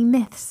 Any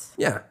myths?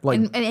 Yeah, like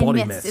Any body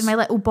myths. myths. In my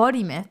little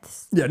body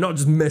myths. Yeah, not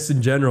just myths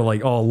in general,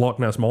 like Loch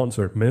Ness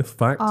monster myth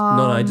fact. No,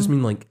 I just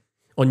mean like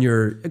on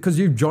your, because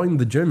you've joined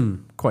the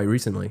gym quite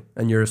recently,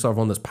 and you're sort of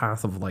on this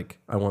path of like,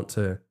 I want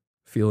to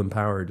feel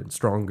empowered and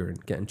stronger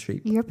and get in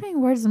shape. You're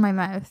putting words in my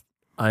mouth.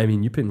 I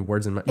mean, you putting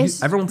words in my.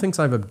 Everyone thinks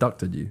I've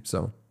abducted you,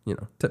 so you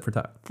know, tit for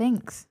tat.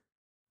 Thanks.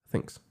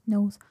 Thanks.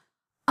 Nose.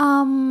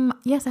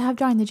 Yes, I have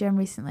joined the gym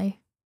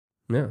recently.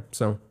 Yeah,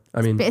 so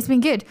I mean, But it's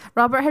been good.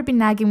 Robert had been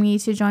nagging me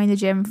to join the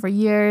gym for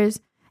years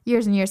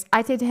and years.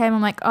 I'd say to him,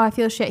 I'm like, oh, I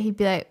feel shit. He'd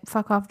be like,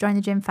 fuck off, join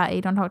the gym,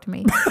 fatty, don't talk to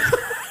me.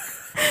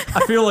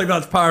 I feel like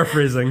that's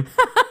paraphrasing.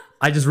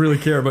 I just really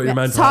care about your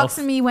mental Talk health.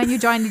 to me when you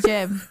join the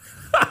gym.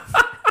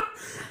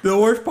 The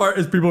worst part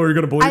is people are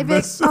going to believe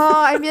this.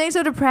 I'm feeling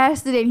so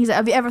depressed today. And he's like,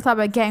 have you ever thought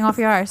about getting off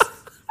your arse?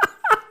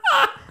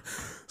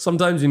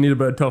 Sometimes you need a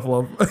bit of tough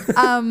love.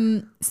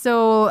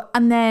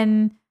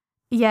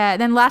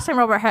 Then last time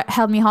Robert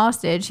held me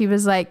hostage, he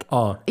was like,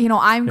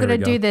 I'm going to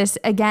do this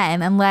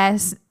again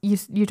unless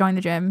you join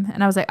the gym.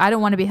 And I was like, I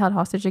don't want to be held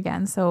hostage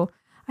again. So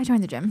I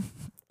joined the gym.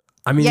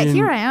 I mean, Yeah,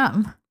 here I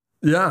am.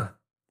 Yeah.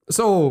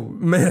 So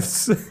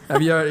myths.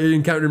 Have you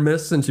encountered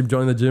myths since you've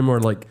joined the gym, or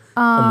like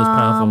on this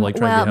path of like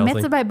trying to be healthy?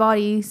 Myths about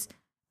bodies.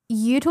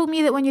 You told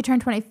me that when you turn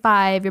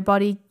 25, your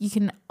body, you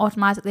can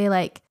automatically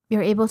like,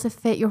 you're able to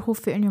fit your whole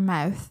foot in your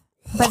mouth.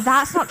 But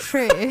that's not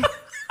true.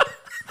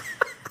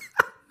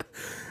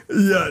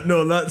 Yeah,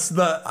 no, that's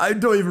that. I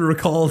don't even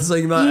recall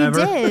saying that You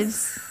ever. did.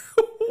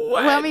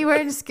 When we were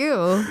in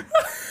school.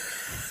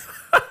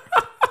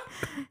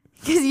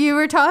 Because you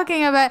were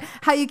talking about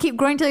how you keep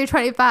growing till you're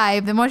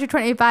 25. Then once you're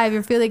 25,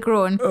 you're fully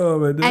grown. Oh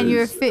my days. And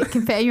your foot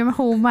can fit in your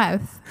whole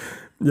mouth.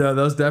 Yeah,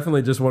 that's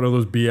definitely just one of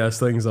those BS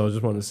things I was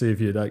just wanting to see if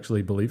you'd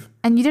actually believe.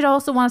 And you did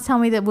also want to tell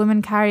me that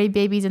women carry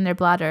babies in their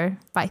bladder.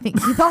 But I think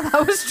you thought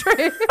that was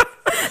true.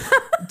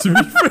 To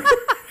be fair,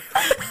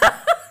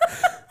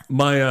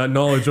 my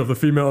knowledge of the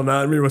female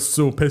anatomy was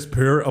so piss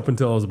poor up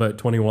until I was about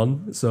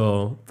 21.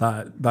 So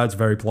that's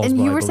very plausible.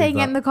 And you I were believe saying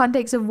that. it in the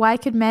context of why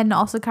could men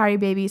also carry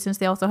babies since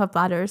they also have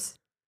bladders?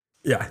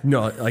 Yeah,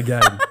 no,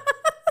 again,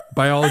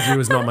 biology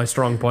was not my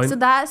strong point. So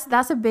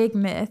that's a big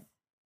myth.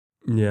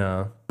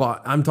 Yeah,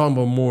 but I'm talking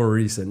about more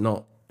recent,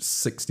 not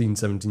 16,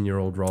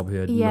 17-year-old Rob who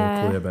had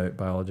no clue about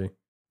biology.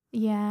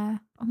 Yeah.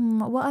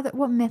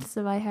 What myths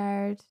have I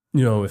heard?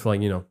 You know, if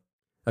like, you know,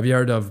 have you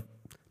heard of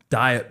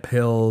diet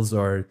pills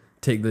or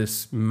take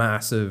this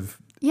massive...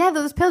 Yeah,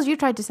 those pills you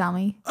tried to sell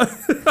me.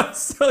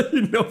 So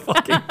you know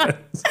fucking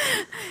pills.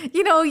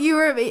 You know,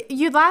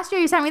 you last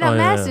year you sent me that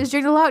message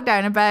during the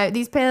lockdown about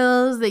these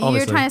pills that you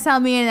were trying to sell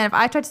me, and then if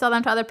I tried to sell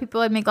them to other people,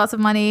 I'd make lots of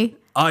money.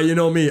 You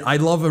know me, I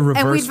love a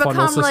reverse and we'd funnel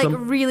become system.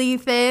 like really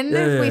thin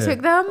if we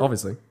took them.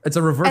 Obviously, it's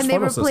a reverse and they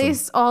funnel system.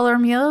 replaced all our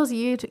meals.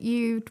 You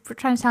were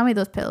trying to tell me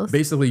those pills.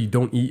 Basically, you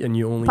don't eat and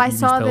you only But eat I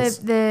saw these pills.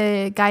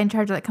 the guy in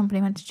charge of that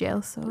company went to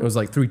jail. So It was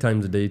like 3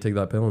 times a day you take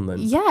that pill and then...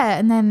 yeah,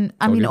 and then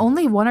I mean good.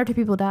 only 1 or 2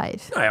 people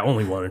died. I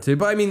only wanted to,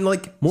 but I mean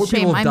like more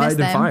Shame, people I have missed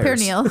died in them. Poor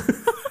fires. Neil.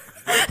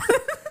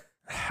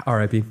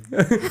 R.I.P.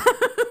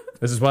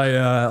 This is why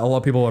a lot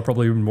of people are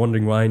probably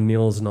wondering why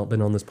Neil's not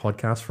been on this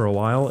podcast for a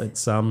while.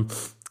 It's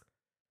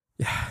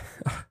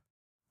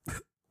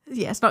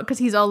Yeah, it's not because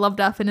he's all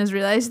loved up and has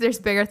realised there's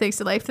bigger things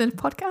to life than a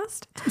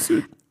podcast.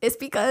 It's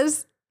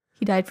because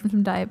he died from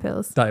some diet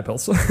pills diet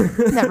pills.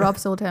 that Rob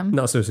sold him.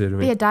 Not associated with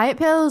But me. yeah, diet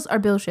pills are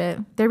bullshit.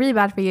 They're really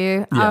bad for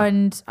you.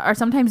 Yeah. Or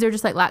sometimes they're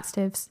just like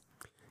laxatives.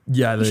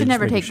 Yeah, You should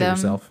never take them.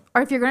 Yourself.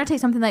 Or if you're going to take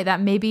something like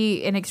that,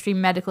 maybe in extreme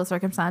medical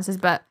circumstances,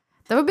 but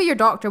that would be your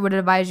doctor would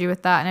advise you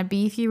with that, and it'd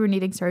be if you were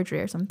needing surgery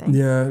or something.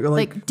 Yeah,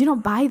 Like, do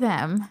not buy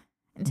them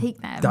and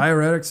take them.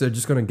 diuretics are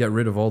just going to get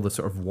rid of all the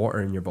sort of water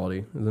in your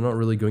body. They're not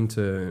really going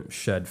to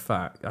shed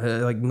fat.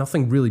 Like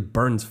nothing really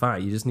burns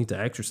fat. You just need to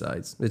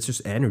exercise. It's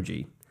just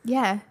energy.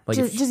 Yeah. Like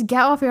just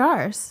get off your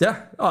arse.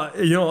 Yeah.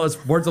 You know,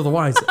 it's words of the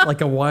wise.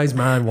 Like a wise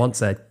man once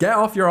said, get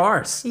off your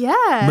arse.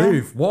 Yeah.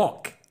 Move,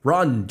 walk,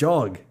 run,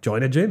 jog,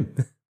 join a gym.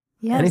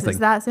 Yes, anything. it's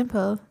that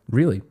simple.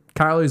 Really.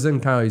 Calories in,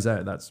 calories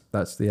out.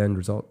 That's the end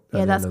result.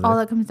 Yeah, that's all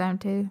it comes down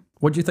to.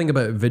 What do you think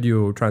about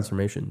video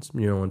transformations?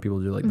 You know, when people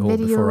do like the whole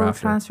Video before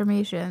after.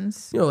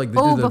 transformations. You know, like they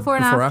do the before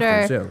and after.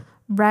 afters, yeah.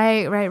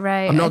 Right.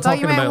 I'm not I thought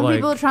you talking meant about, when like-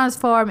 people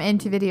transform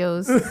into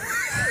videos.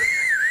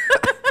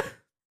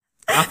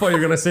 I thought you were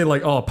going to say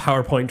like, oh,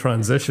 PowerPoint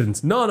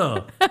transitions.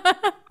 No.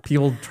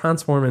 People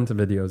transform into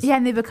videos. Yeah,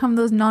 and they become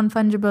those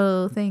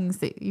non-fungible things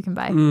that you can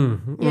buy.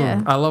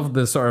 Yeah. I love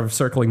the sort of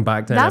circling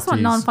back to That's NFTs. what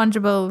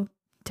non-fungible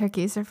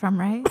turkeys are from,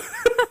 right?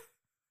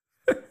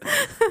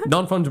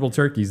 Non-fungible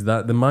turkeys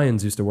that the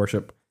Mayans used to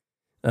worship.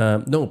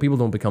 No, people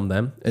don't become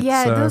them. It's,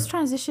 yeah, those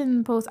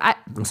transition posts.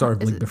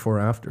 sort of like before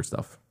after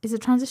stuff. Is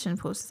it transition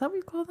posts? Is that what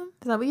you call them?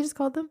 Is that what you just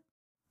called them?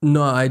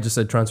 No, I just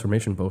said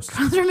transformation post.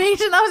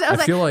 Transformation. I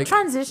was feel like, like-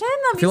 transition?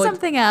 That feel means like-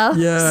 something else.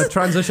 Yeah,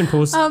 transition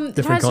post, different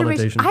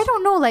Transformation. connotations. I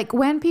don't know. Like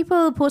when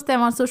people post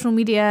them on social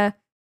media,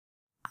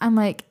 I'm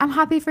like, I'm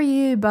happy for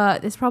you,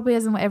 but this probably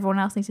isn't what everyone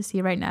else needs to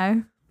see right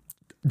now.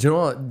 Do you know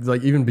what?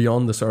 Like even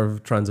beyond the sort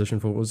of transition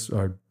photos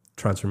or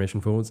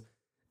transformation photos,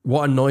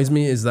 what annoys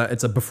me is that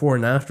it's a before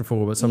and after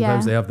photo, but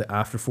sometimes Yeah. they have the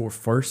after photo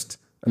first.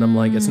 And I'm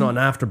like, it's not an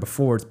after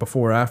before, it's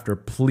before after.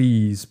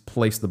 Please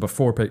place the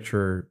before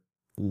picture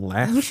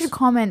left. You should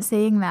comment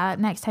saying that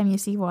next time you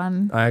see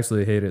one. I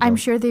actually hate it. I'm though.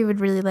 sure they would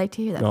really like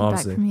to hear that No, feedback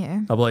obviously. from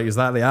you. I'm like, is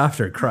that the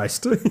after?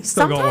 Christ. You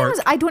still got work. Sometimes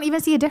I don't even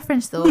see a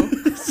difference though.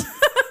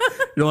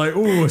 You're like,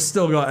 oh,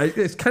 still got,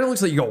 it kind of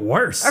looks like you got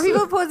worse. Or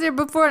people post their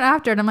before and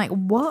after, and I'm like,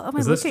 what am I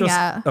Is this looking just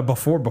at? a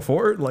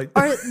before? Like,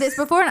 Or it's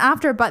before and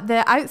after, but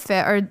the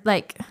outfit or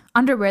like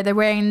underwear they're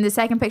wearing in the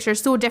second picture is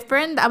so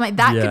different. I'm like,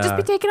 that could just Yeah.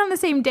 be taken on the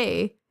same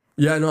day.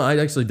 yeah, no, I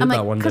actually did I'm that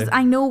like, one day. because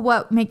I know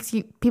what makes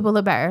people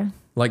look better.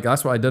 Like,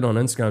 that's what I did on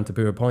Instagram to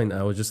prove a point.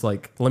 I was just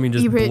like, let me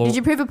just Did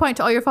you prove a point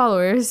to all your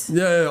followers?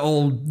 Yeah,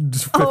 all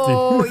 50.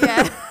 Oh,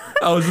 yeah.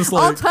 I was just All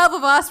like, 12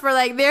 of us were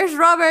like, there's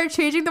Robert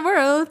changing the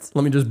world.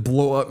 let me just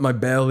blow up my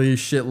belly,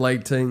 shit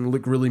lighting,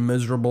 look really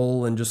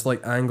miserable, and just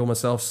like angle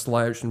myself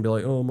slouched and be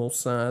like, oh, I'm all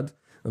sad.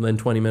 And then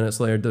 20 minutes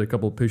later, did a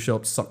couple of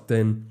push-ups, sucked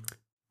in,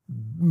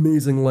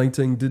 amazing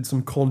lighting, did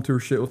some contour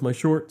shit with my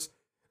shorts.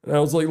 And I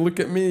was like, look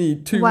at me,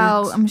 2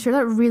 Wow, weeks, I'm sure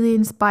that really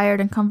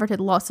inspired and comforted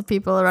lots of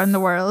people around the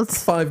world.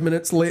 5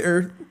 minutes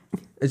later.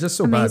 It's just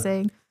so bad.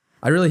 Amazing.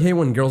 I really hate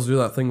when girls do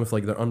that thing with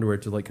like their underwear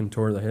to like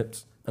contour the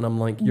hips. And I'm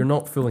like, you're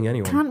not fooling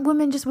anyone. Can't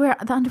women just wear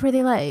the underwear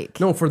they like?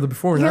 No, for the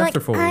before and You're after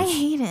like, photos. I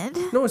hate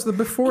it. No, it's the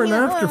before and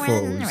after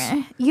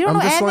photos. You don't I'm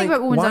know just anything like,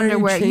 about women's why are you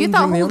underwear. You changing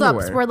thought the hold-ups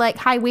underwear? were like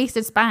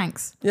high-waisted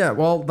Spanx. Yeah,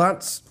 well,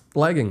 that's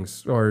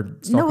leggings or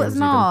stockings. No, it's even.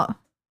 not.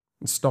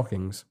 It's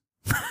stockings.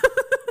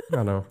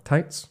 I know.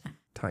 Tights.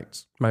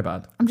 My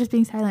bad. I'm just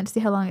being silent to see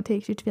how long it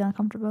takes you to feel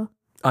uncomfortable.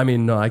 I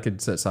mean, no, I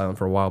could sit silent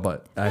for a while,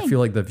 but I feel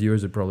like the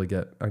viewers would probably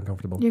get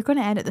uncomfortable. You're going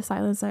to edit the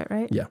silence out,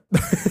 right? Yeah.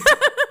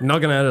 I'm not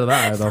going to edit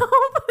that either.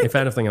 If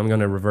anything, I'm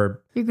going to reverb.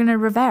 You're going to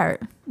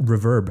revert.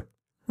 Reverb.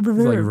 It's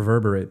like Reverb.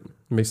 reverberate.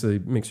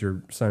 Makes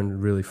your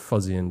sound really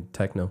fuzzy and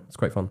techno. It's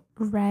quite fun.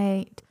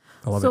 Right.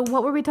 I love So it.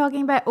 what were we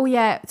talking about? Oh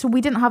yeah. So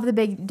we didn't have the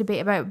big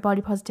debate about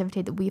body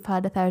positivity that we've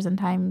had 1,000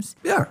 times.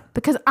 Yeah.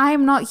 Because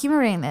I'm not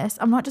humoring this.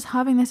 I'm not just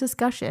having this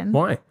discussion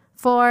Why?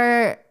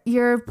 for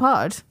your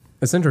pod.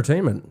 It's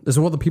entertainment. This is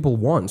what the people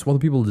want. It's what the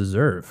people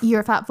deserve.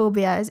 Your fat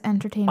phobia is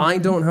entertainment. I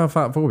don't have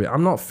fat phobia.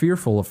 I'm not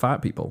fearful of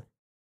fat people.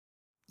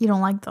 You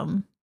don't like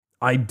them.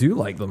 I do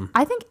like them.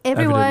 I think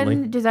everyone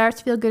Evidently. deserves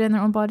to feel good in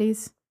their own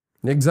bodies.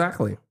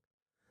 Exactly.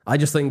 I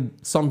just think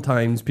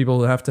sometimes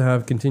people have to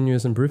have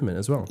continuous improvement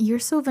as well. You're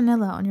so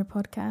vanilla on your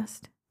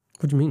podcast.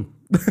 What do you mean?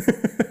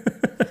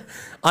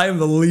 I am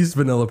the least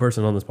vanilla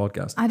person on this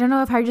podcast. I don't know.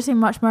 I've heard you say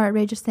much more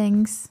outrageous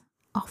things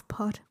off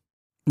pod.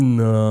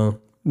 No,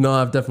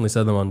 I've definitely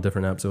said them on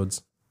different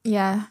episodes.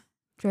 Yeah,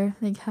 true.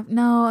 Like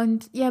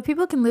and yeah,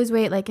 people can lose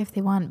weight like if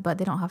they want, but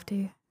they don't have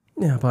to.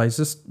 Yeah, but it's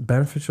just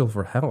beneficial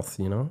for health,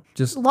 you know?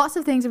 Just Lots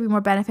of things would be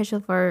more beneficial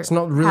for it's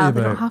not really health.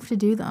 They don't about have to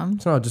do them.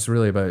 it's not just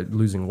really about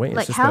losing weight. Like,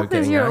 It's just health about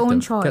getting is your own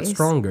active. Get choice.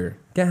 stronger,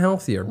 get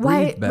healthier,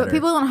 Why? breathe better. But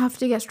people don't have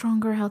to get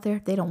stronger or healthier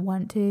if they don't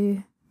want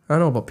to. I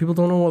know, but people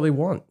don't know what they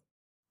want.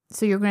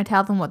 So you're going to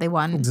tell them what they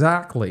want.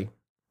 Exactly.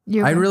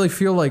 You're I gonna- really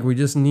feel like we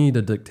just need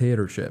a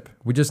dictatorship.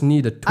 We just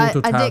need a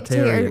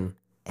totalitarian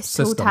It's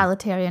system.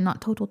 totalitarian,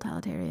 not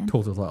totalitarian.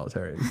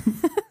 Totalitarian.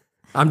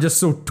 I'm just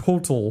so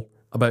total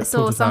about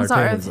So some sort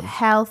of totalitarianism.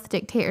 health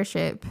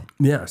dictatorship.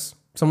 Yes.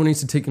 Someone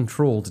needs to take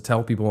control to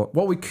tell people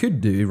what we could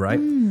do, right?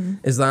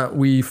 Is that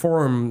we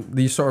form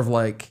these sort of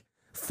like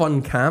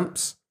fun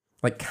camps,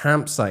 like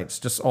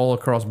campsites just all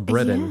across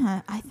Britain.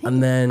 Yeah, I think.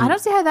 And then I don't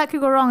see how that could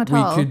go wrong at we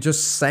all. could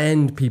just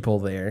send people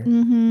there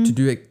to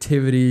do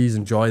activities,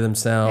 enjoy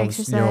themselves,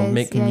 make Exercise,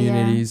 yeah,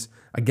 communities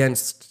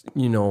against,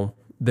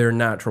 their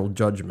natural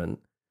judgment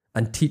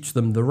and teach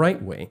them the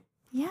right way.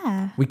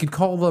 Yeah. We could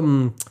call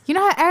them You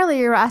know how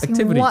earlier you were asking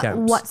Activity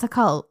camps. what's a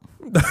cult?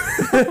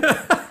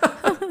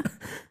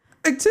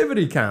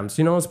 activity camps,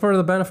 as part of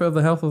the benefit of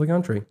the health of the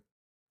country.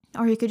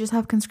 Or you could just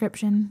have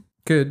conscription.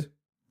 Good.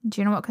 Do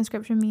you know what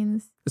conscription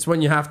means? It's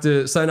when you have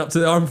to sign up to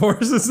the armed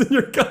forces in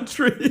your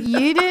country.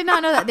 You did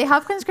not know that. They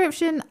have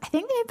conscription. I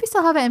think they maybe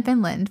still have it in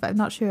Finland, but I'm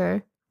not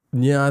sure.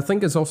 Yeah, I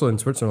think it's also in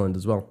Switzerland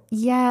as well.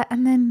 Yeah,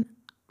 and then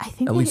I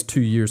think At least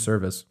 2 years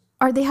service.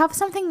 or they have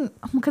something,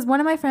 because one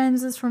of my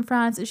friends is from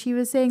France and she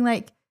was saying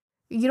like,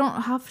 you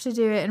don't have to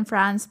do it in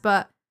France,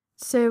 but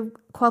to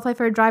qualify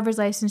for a driver's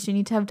license, you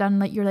need to have done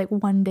like your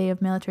 1 day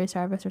of military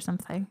service or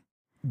something.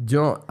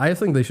 I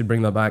think they should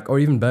bring that back, or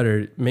even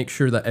better, make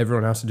sure that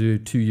everyone has to do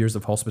 2 years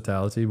of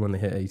hospitality when they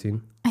hit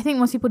 18. I think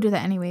most people do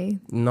that anyway.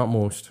 Not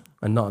most,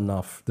 and not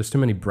enough. There's too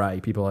many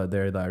bratty people out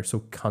there that are so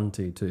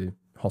cunty to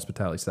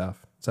hospitality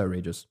staff. It's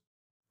outrageous.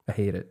 I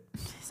hate it.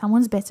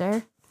 Someone's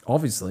bitter.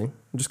 Obviously,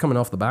 I'm just coming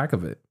off the back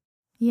of it.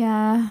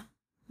 Yeah.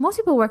 Most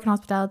people work in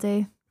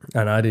hospitality.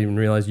 And I didn't even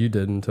realize you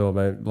did until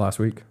about last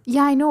week.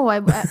 Yeah, I know.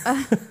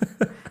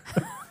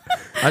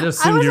 I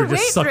just I assumed was you a were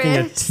just sucking a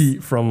waitress.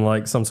 teat from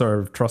like some sort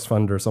of trust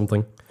fund or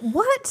something.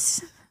 What?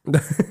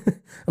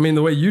 I mean,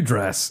 the way you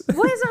dress.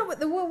 What is up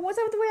with what's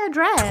up with the way I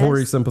dress?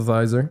 Tory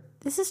sympathizer.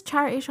 This is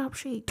charity shop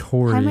chic.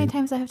 Tory How many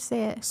times do I have to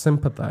say it?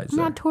 sympathizer. I'm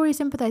not a Tory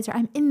sympathizer.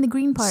 I'm in the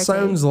Green Party.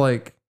 Sounds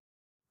like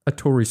a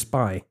Tory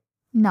spy.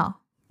 No.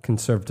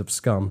 Conservative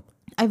scum.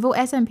 I vote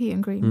SNP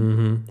and Green.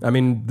 Mm-hmm. I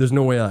mean, there's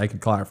no way I could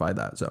clarify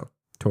that, so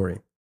Tory.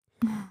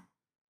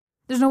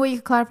 There's no way you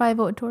could clarify I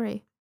voted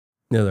Tory.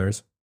 Yeah, there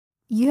is.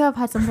 You have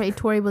had some pretty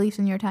Tory beliefs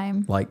in your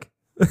time. Like,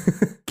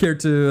 care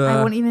to I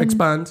won't even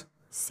expand?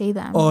 say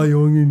them. I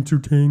only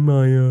entertain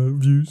my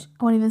views.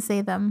 I won't even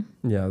say them.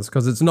 Yeah, it's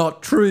because it's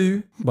not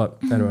true, but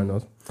everyone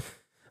knows.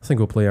 I think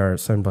we'll play our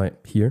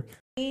soundbite here.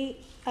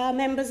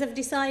 Members have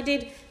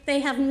decided they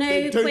have no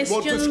They don't want to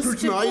questions to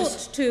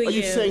scrutinise? put to Are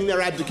you saying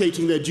they're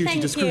abdicating their duty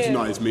Thank to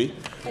scrutinise you. me?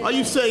 Are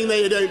you saying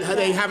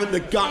they haven't the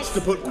guts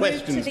to put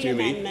questions the to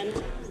me?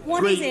 amendment. What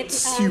Great is it,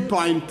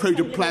 supine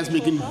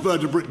protoplasmic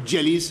invertebrate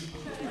jellies.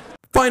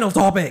 Final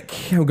topic.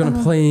 We're going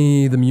to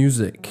play the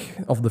music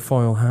of the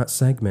foil hat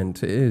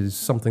segment. It is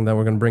something that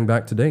we're going to bring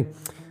back today.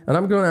 And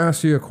I'm going to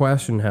ask you a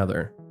question,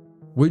 Heather.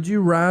 Would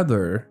you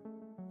rather...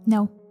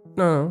 No.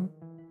 No.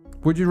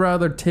 Would you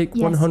rather take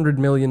Yes. 100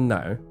 million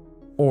now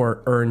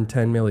or earn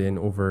 10 million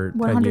over 10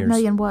 100 years?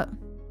 million what?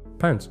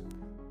 Pounds.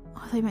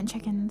 Oh, I thought you meant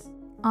chickens.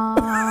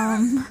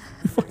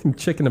 Fucking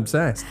chicken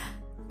obsessed.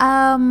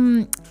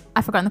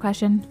 I've forgotten the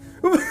question.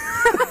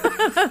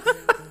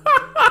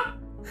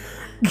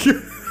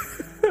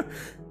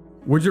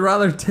 Would you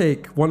rather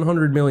take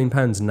 100 million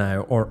pounds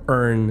now or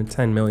earn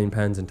 10 million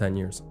pounds in 10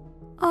 years?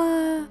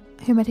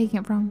 Who am I taking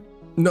it from?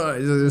 No,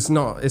 it's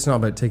not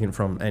about taking it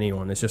from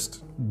anyone. It's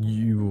just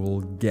you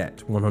will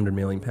get 100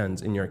 million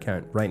pounds in your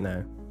account right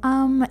now.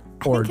 I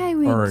Or think I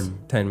would earn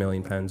 10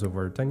 million pounds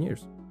over 10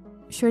 years.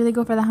 surely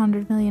go for the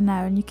 100 million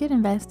now, and you could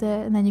invest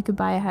it, and then you could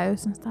buy a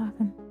house and stuff,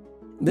 and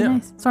Yeah.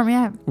 nice. Sort me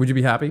out. Would you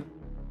be happy?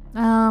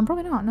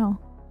 Probably not. No.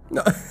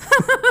 No.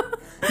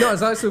 No,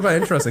 it's actually quite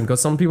interesting because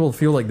some people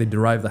feel like they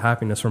derive the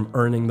happiness from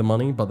earning the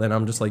money, but then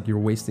I'm just like, you're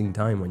wasting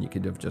time when you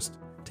could have just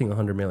taken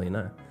 100 million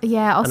now.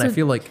 Yeah. Also, And I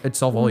feel like it'd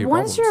solve all your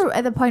once problems. you're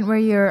at the point where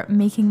you're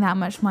making that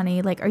much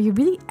money, like, are you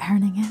really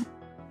earning it?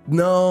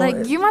 No.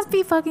 Like, you must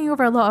be fucking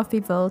over a lot of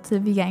people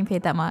to be getting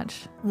paid that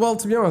much. Well,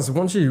 to be honest,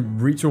 once you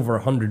reach over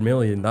 100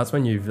 million, that's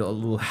when you've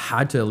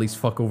had to at least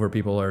fuck over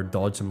people or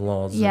dodge some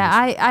laws. Yeah,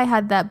 I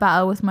had that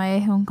battle with my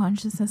own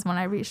consciousness when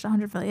I reached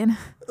 100 million.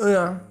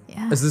 Yeah.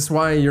 Yeah. Is this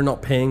why you're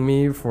not paying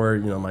me for,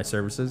 my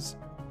services?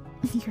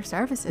 Your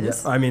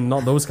services. Yeah, I mean,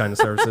 not those kind of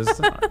services.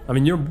 I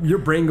mean, your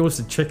brain goes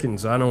to chicken,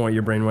 so I don't know what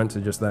your brain went to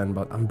just then,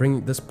 but I'm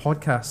bringing, this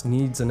podcast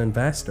needs an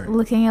investor.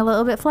 Looking a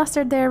little bit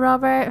flustered there,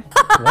 Robert.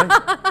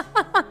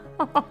 What?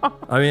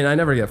 I mean, I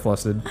never get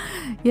flustered.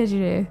 Yes, you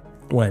do.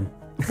 When?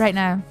 Right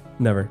now.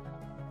 Never.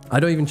 I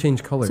don't even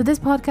change color. So this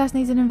podcast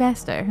needs an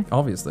investor.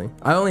 Obviously.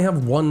 I only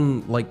have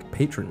one,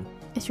 patron.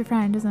 It's your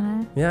friend,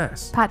 isn't it?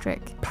 Yes.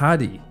 Patrick.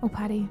 Paddy. Oh,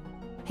 Patty.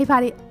 Hey,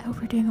 Patty. I hope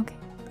you're doing okay.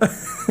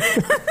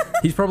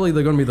 He's probably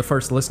going to be the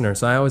first listener,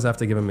 so I always have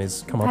to give him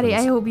his come Patty,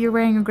 I hope you're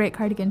wearing a great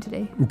cardigan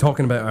today. I'm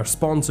talking about our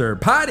sponsor,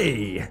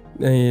 Paddy!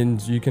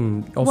 And you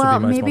can also Well,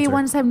 be my maybe sponsor.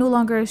 once I'm no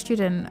longer a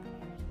student,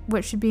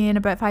 which should be in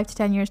about 5 to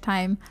 10 years'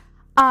 time,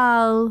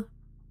 I'll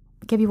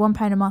give you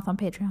 £1 a month on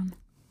Patreon.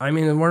 I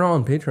mean, we're not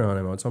on Patreon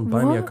anymore. It's on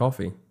Buy Me a What?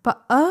 Coffee.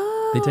 But,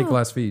 They take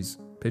less fees.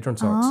 Patreon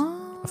sucks.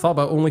 I thought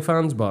about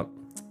OnlyFans, but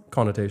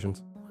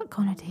connotations. What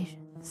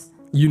connotations?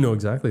 You know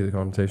exactly the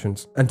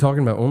connotations. And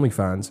talking about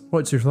OnlyFans,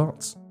 what's your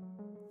thoughts?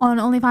 On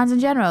OnlyFans in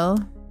general?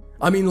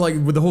 I mean,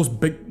 with the whole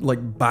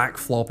big, back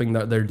flopping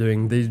that they're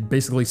doing, they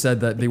basically said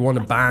that they want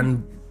to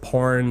ban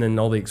porn and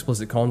all the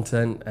explicit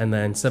content, and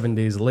then 7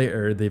 days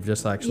later, they've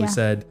just actually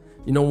said,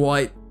 you know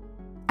what?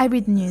 I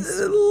read the news.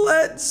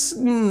 Let's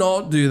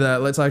not do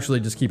that. Let's actually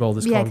just keep all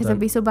this Yeah, because content. it'd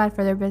be so bad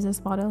for their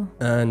business model.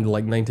 And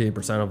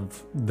 98%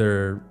 of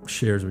their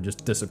shares would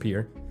just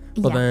disappear.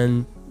 But Yeah.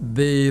 then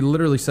they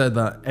literally said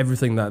that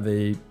everything that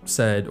they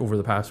said over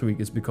the past week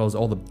is because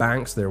all the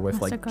banks they're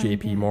with, like MasterCard,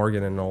 JP yeah.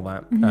 Morgan and all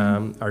that,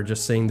 Mm-hmm. are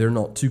just saying they're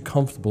not too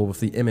comfortable with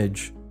the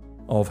image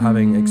of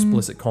having Mm.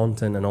 explicit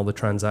content and all the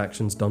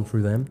transactions done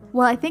through them.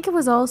 Well, I think it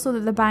was also that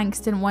the banks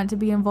didn't want to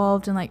be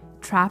involved in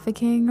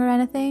trafficking or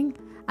anything,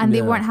 and they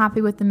Yeah. weren't happy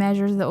with the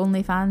measures that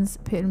OnlyFans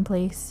put in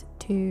place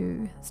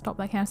to stop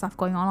that kind of stuff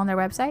going on their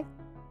website.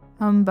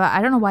 But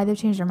I don't know why they've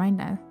changed their mind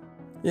now.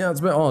 Yeah,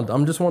 it's a bit odd.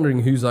 I'm just wondering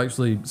who's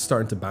actually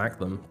starting to back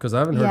them, because I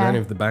haven't heard Yeah. any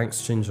of the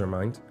banks change their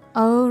mind.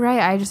 Oh right,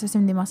 I just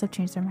assumed they must have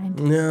changed their mind.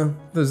 Yeah,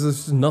 there's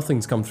just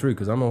nothing's come through,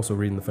 because I'm also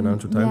reading the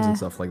Financial Times Yeah. and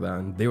stuff like that,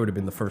 and they would have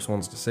been the first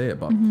ones to say it.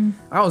 But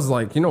I was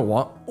like, you know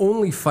what?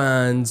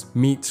 OnlyFans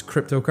meets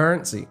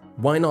cryptocurrency.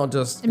 Why not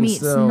just It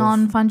meets instead of-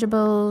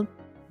 non-fungible.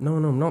 No,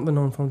 not the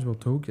non-fungible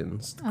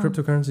tokens. The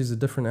cryptocurrency is a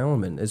different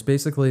element. It's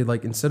basically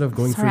instead of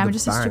going Sorry, through I'm the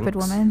just banks. a stupid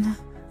woman.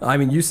 I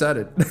mean, you said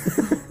it.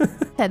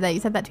 Said that.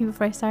 You said that to me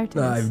before I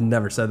started. I've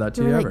never said that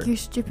to You you were ever. like, you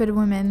stupid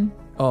woman.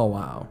 Oh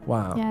wow.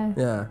 Yeah.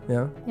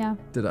 Yeah. Yeah.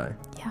 Did I?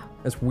 Yeah.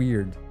 That's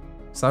weird.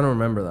 So I don't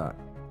remember that.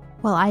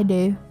 Well, I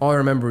do. All I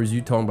remember is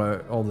you talking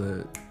about all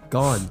the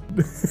God.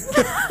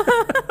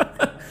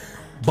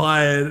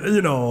 But,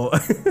 you know.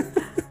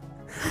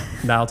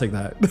 Nah, I'll take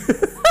that.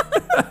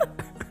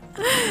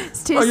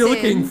 It's too Oh, you're soon.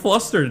 looking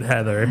flustered,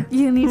 Heather.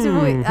 You need to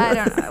wait. I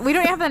don't know. We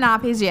don't have the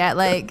nappies yet.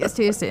 Like, it's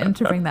too soon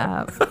to bring that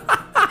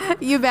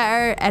up. You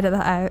better edit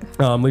that out.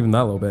 Oh, I'm leaving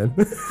that little bit.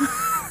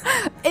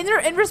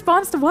 In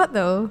response to what,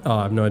 though? Oh,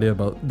 I have no idea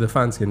about the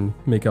fans can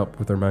make up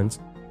with their minds.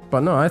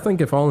 But no, I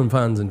think if Olden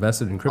fans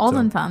invested in crypto.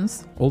 Olden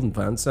fans. Olden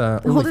fans.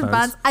 Olden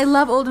fans. I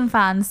love Olden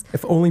fans.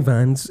 If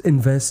OnlyFans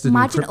invested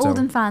Imagine in crypto.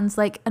 Olden fans,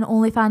 like an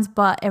OnlyFans,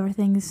 but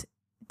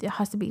it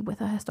has to be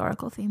with a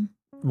historical theme.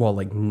 Well,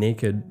 like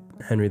naked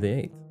Henry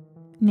VIII.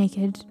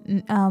 Naked,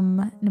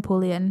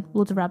 Napoleon,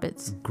 loads of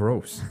rabbits.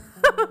 Gross.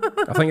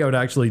 I think I would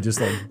actually just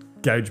like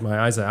gouge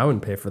my eyes out. I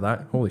wouldn't pay for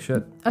that. Holy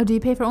shit. Oh, do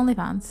you pay for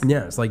OnlyFans?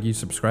 Yeah, it's like you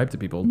subscribe to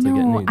people to get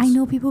No, nudes. I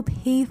know people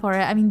pay for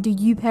it. I mean, do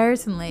you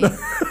personally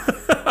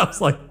I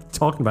was like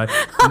talking about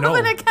have no.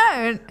 an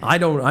account? I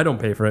don't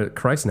pay for it.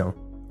 Christ no.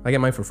 I get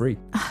mine for free.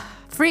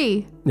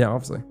 Free. Yeah,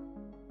 obviously.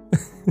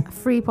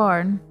 Free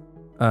porn.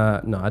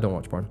 No, I don't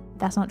watch porn.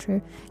 That's not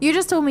true. You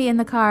just told me in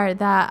the car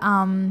that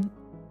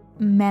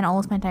men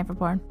all spend time for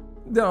porn.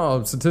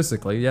 No,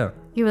 statistically, yeah.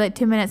 You were like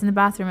 2 minutes in the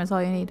bathroom is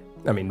all you need.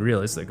 I mean,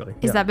 realistically.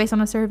 Is yeah. that based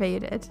on a survey you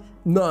did?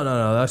 No.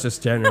 That's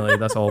just generally,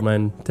 that's all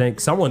men think.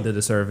 Someone did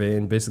a survey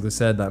and basically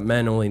said that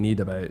men only need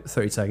about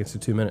 30 seconds to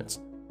 2 minutes.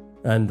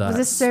 And Was that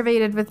this survey you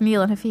did with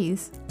Neil and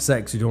Hafiz?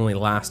 sex would only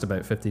last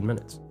about 15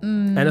 minutes.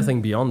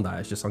 Anything beyond that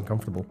is just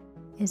uncomfortable.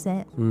 Is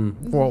it?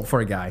 Well, for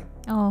a guy.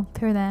 Oh,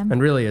 poor them.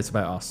 And really, it's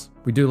about us.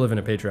 We do live in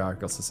a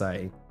patriarchal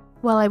society.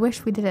 Well, I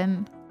wish we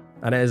didn't.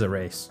 And it is a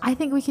race. I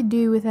think we could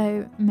do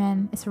without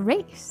men. It's a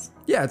race.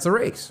 Yeah, it's a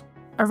race.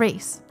 A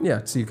race.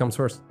 Yeah, see who comes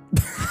first.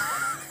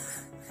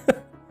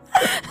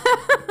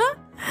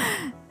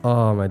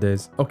 Oh, my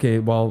days. Okay,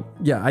 well,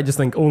 yeah, I just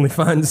think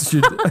OnlyFans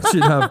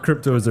should have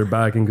crypto as their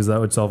backing because that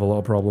would solve a lot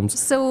of problems.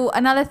 So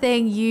another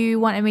thing you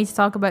wanted me to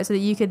talk about so that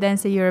you could then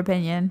say your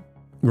opinion.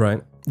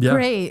 Right. Yeah.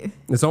 Great.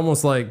 It's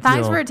almost like,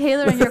 Thanks you know, for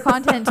tailoring your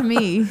content to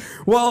me.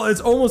 well,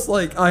 it's almost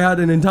like I had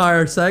an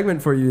entire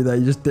segment for you that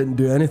you just didn't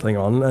do anything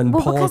on, and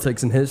Well, because-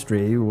 politics and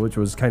history, which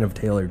was kind of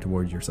tailored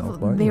towards yourself.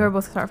 But, They yeah. were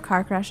both sort of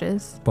car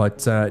crashes.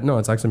 But no,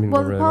 it's actually been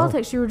Well, going the really well.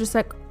 politics, you were just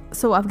like,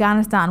 so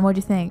Afghanistan, what do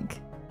you think?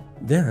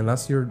 Yeah, and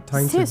that's your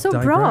time to So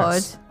broad.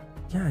 digress.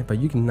 Yeah, but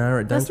you can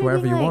narrow it down That's to wherever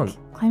maybe you like, want.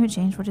 Climate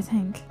change, what do you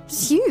think?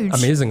 It's huge.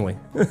 Amazingly.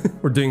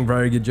 We're doing a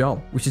very good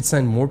job. We should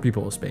send more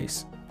people to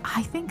space.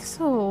 I think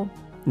so.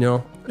 You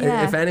know,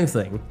 Yeah. if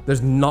anything,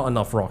 there's not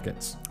enough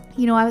rockets.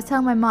 You know, I was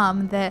telling my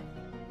mum that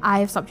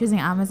I've stopped using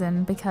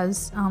Amazon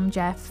because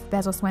Jeff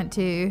Bezos went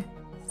to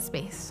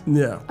space.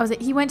 Yeah. I was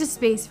like, he went to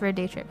space for a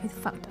day trip. He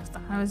fucked us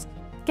up. I was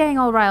getting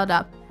all riled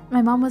up.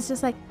 My mum was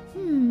just like,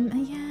 yeah.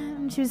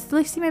 And she was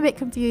seeming a bit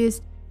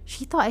confused.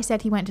 She thought I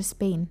said he went to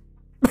Spain.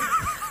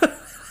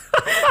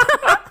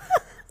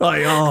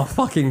 Like, oh,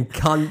 fucking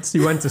cunt.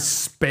 You went to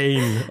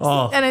Spain.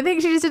 Oh. And I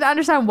think she just didn't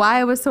understand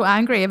why I was so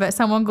angry about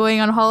someone going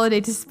on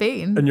holiday to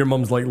Spain. And your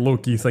mum's like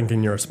low-key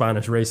thinking you're a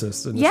Spanish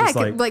racist. And it's Yeah, just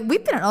like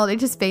we've been on holiday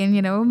to Spain,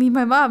 you know, me and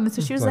my mum.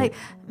 So she was Like-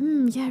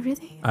 like, yeah,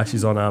 really?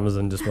 Ashley's on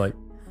Amazon, just like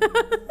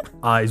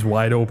eyes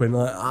wide open.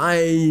 Like,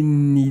 I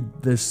need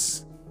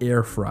this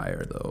air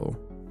fryer though.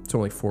 It's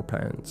only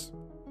 £4.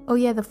 Oh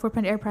yeah, the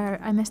 4-pound air fryer.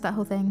 I missed that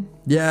whole thing.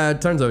 Yeah,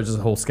 it turns out it's just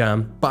a whole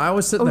scam. But I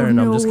was sitting there Oh, and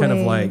I'm no just kind of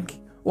way. like,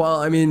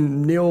 well, I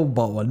mean, Neil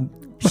bought one.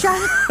 Shut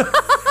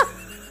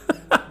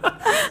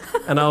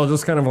And I was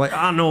just kind of like,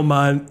 I don't know,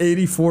 man,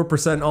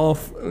 84%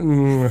 off.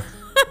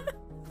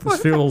 This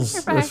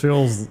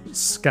feels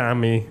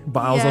scammy.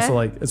 But I was Yeah. also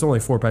like, it's only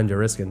 £4 you're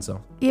risking,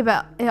 so. Yeah,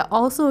 but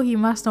also he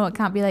must know it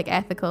can't be like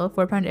ethical.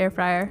 4-pound air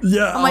fryer.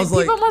 Yeah, I'm I like, was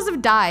like, people must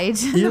have died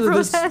in the either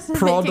this process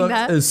of making product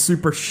that. is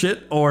super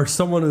shit or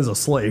someone is a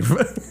slave.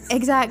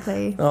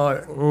 Exactly.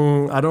 I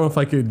don't know if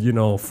I could, you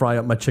know, fry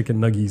up my chicken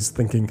nuggies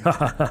thinking, ha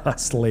ha ha, ha,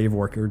 slave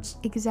workers.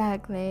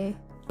 Exactly.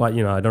 But,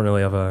 you know, I don't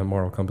really have a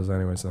moral compass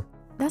anyway, so.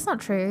 That's not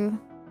true.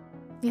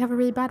 You have a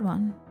really bad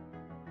one.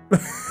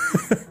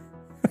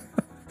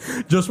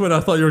 Just when I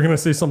thought you were going to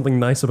say something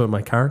nice about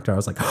my character, I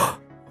was like,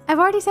 I've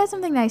already said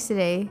something nice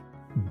today.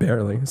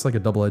 barely. It's like a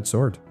double-edged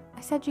sword.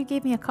 I said you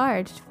gave me a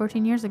card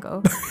 14 years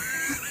ago.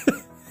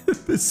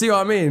 See what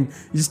I mean?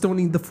 You just don't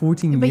need the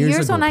 14 But years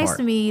you're so ago nice part.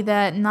 to me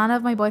that none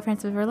of my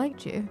boyfriends have ever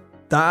liked you.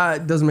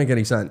 That doesn't make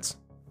any sense.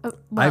 Oh,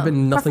 I've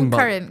been nothing but-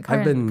 current,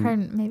 I've been-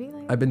 current, maybe.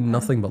 Like, I've been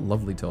nothing but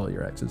lovely to all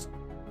your exes.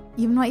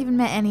 You've not even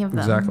met any of them.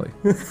 Exactly.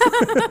 That's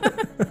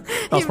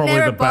You've probably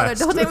never the bothered. best.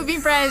 The whole time we've been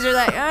friends, you're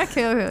like,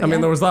 okay. I mean,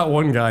 there was that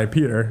one guy,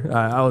 Peter.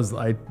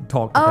 I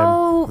talked to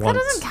Oh, him that once.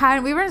 doesn't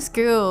count. We were in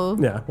school.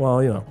 Yeah,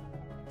 well, you know,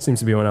 seems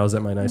to be when I was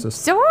at my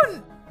nicest.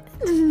 Don't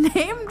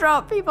name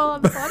drop people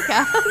on the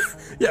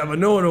podcast. Yeah, but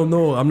no one will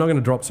know. I'm not going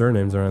to drop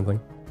surnames or anything.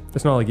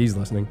 It's not like he's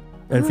listening.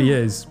 And if he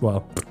is,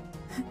 well,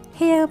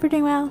 Hey, I hope you're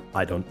doing well.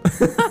 I don't.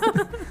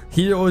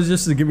 He always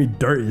just to give me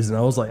dirties, and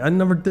I was like, I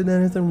never did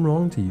anything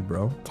wrong to you,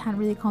 bro. Can't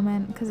really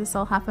comment because this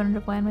all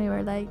happened when we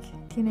were like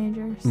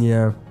teenagers.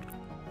 Yeah.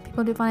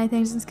 People do funny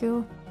things in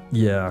school.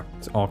 Yeah,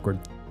 it's awkward.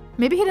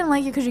 Maybe he didn't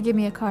like you because you gave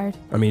me a card.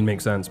 I mean,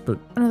 makes sense, but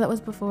Oh no, that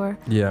was before.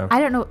 yeah. I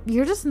don't know.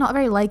 You're just not a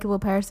very likable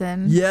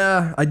person.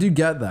 Yeah, I do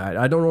get that.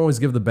 I don't always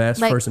give the best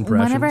Like, first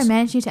impressions. whenever I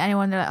mention you to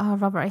anyone, they're like, "Oh,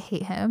 Robert, I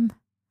hate him."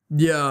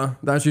 Yeah,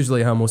 that's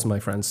usually how most of my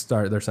friends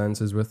start their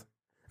sentences with.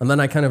 And then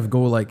I kind of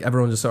go like,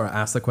 everyone just sort of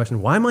asks the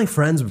question, why am I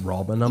friends with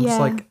Rob? And I'm just Yeah.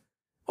 like,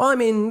 well, I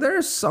mean,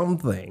 there's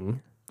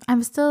something. I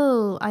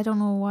don't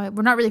know why.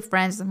 We're not really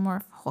friends. I'm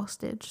more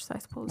hostage, so I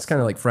suppose. It's kind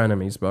of like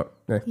frenemies, but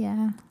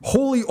Yeah.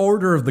 Holy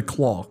Order of the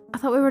Claw. I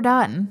thought we were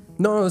done.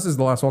 No, this is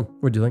the last one.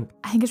 What do you think?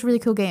 I think it's a really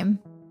cool game.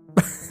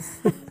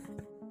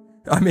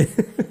 I mean,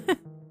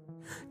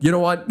 you know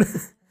what?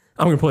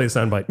 I'm going to play a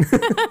soundbite.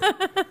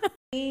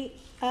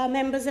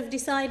 Members have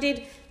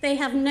decided they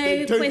have no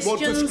They don't want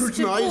to questions to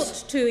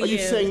scrutinise? put to you. Are you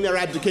saying they're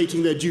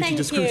abdicating their duty Thank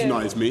to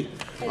scrutinise me?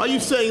 Are you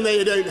saying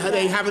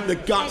they haven't the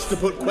guts to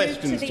put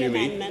questions Move to the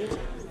me? amendment.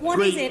 What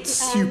Great is it,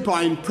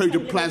 supine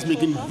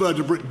protoplasmic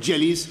invertebrate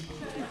jellies.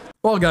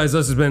 Well, guys,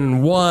 this has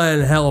been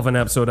one hell of an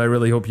episode. I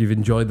really hope you've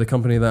enjoyed the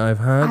company that I've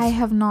had. I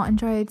have not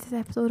enjoyed the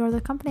episode or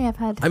the company I've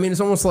had. I mean,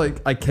 it's almost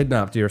like I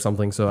kidnapped you or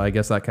something, so I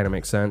guess that kind of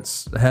makes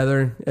sense.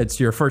 Heather, it's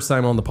your first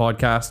time on the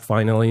podcast,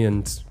 finally,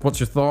 and what's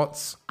your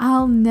thoughts?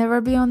 I'll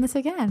never be on this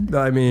again.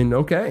 I mean,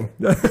 okay.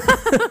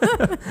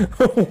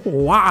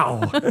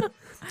 Wow.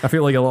 I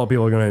feel like a lot of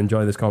people are going to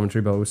enjoy this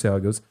commentary, but we'll see how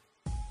it goes.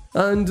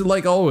 And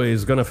like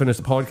always, going to finish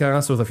the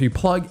podcast with a few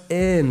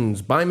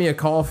plug-ins. Buy me a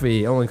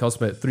coffee. It only costs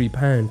about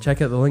 £3.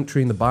 Check out the link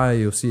tree in the bio.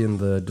 You'll see in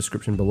the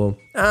description below.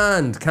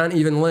 And Can't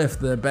Even Lift,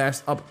 the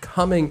best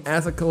upcoming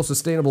ethical,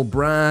 sustainable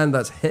brand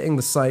that's hitting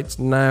the sites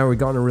now. We're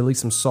going to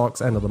release some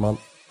socks end of the month.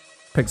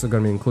 Pics are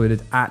going to be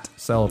included at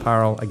Sell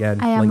Apparel.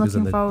 Again, I am link is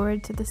in looking the...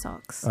 forward to the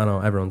socks. I know,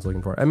 everyone's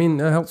looking for it. I mean,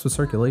 it helps with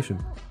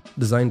circulation.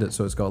 Designed it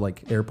so it's got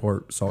like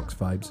airport socks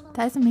vibes.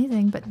 That is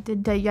amazing, but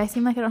I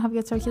seem like I don't have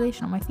good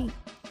circulation on my feet.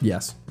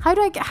 Yes. How?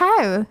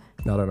 I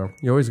don't know.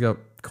 You always got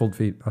cold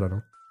feet. I don't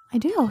know. I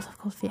do also have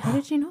cold feet. How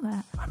did you know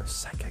that? I'm a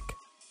psychic.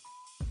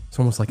 It's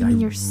almost like You mean I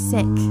you're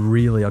sick?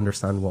 really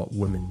understand what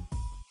women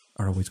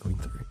are always going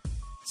through.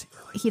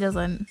 Secretly. He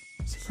doesn't.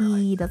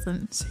 Secretly. He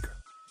doesn't. Secret.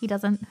 He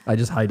doesn't. I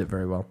just hide it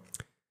very well.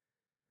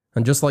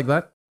 And just like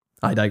that,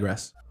 I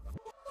digress.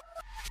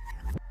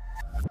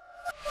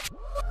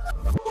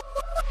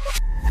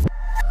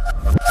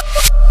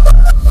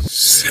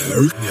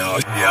 So,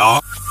 yeah.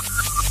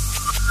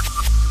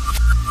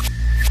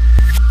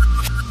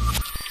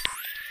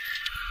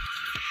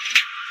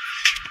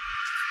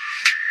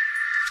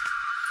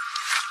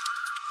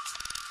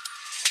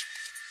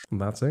 And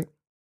that's it.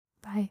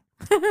 Bye.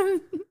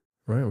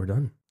 Right, we're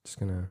done. Just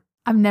gonna...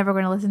 I'm never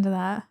going to listen to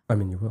that. I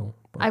mean, you will.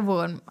 But... I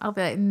won't. I'll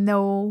be like,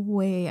 no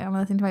way. I'm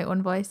listening to my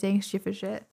own voice saying stupid shit.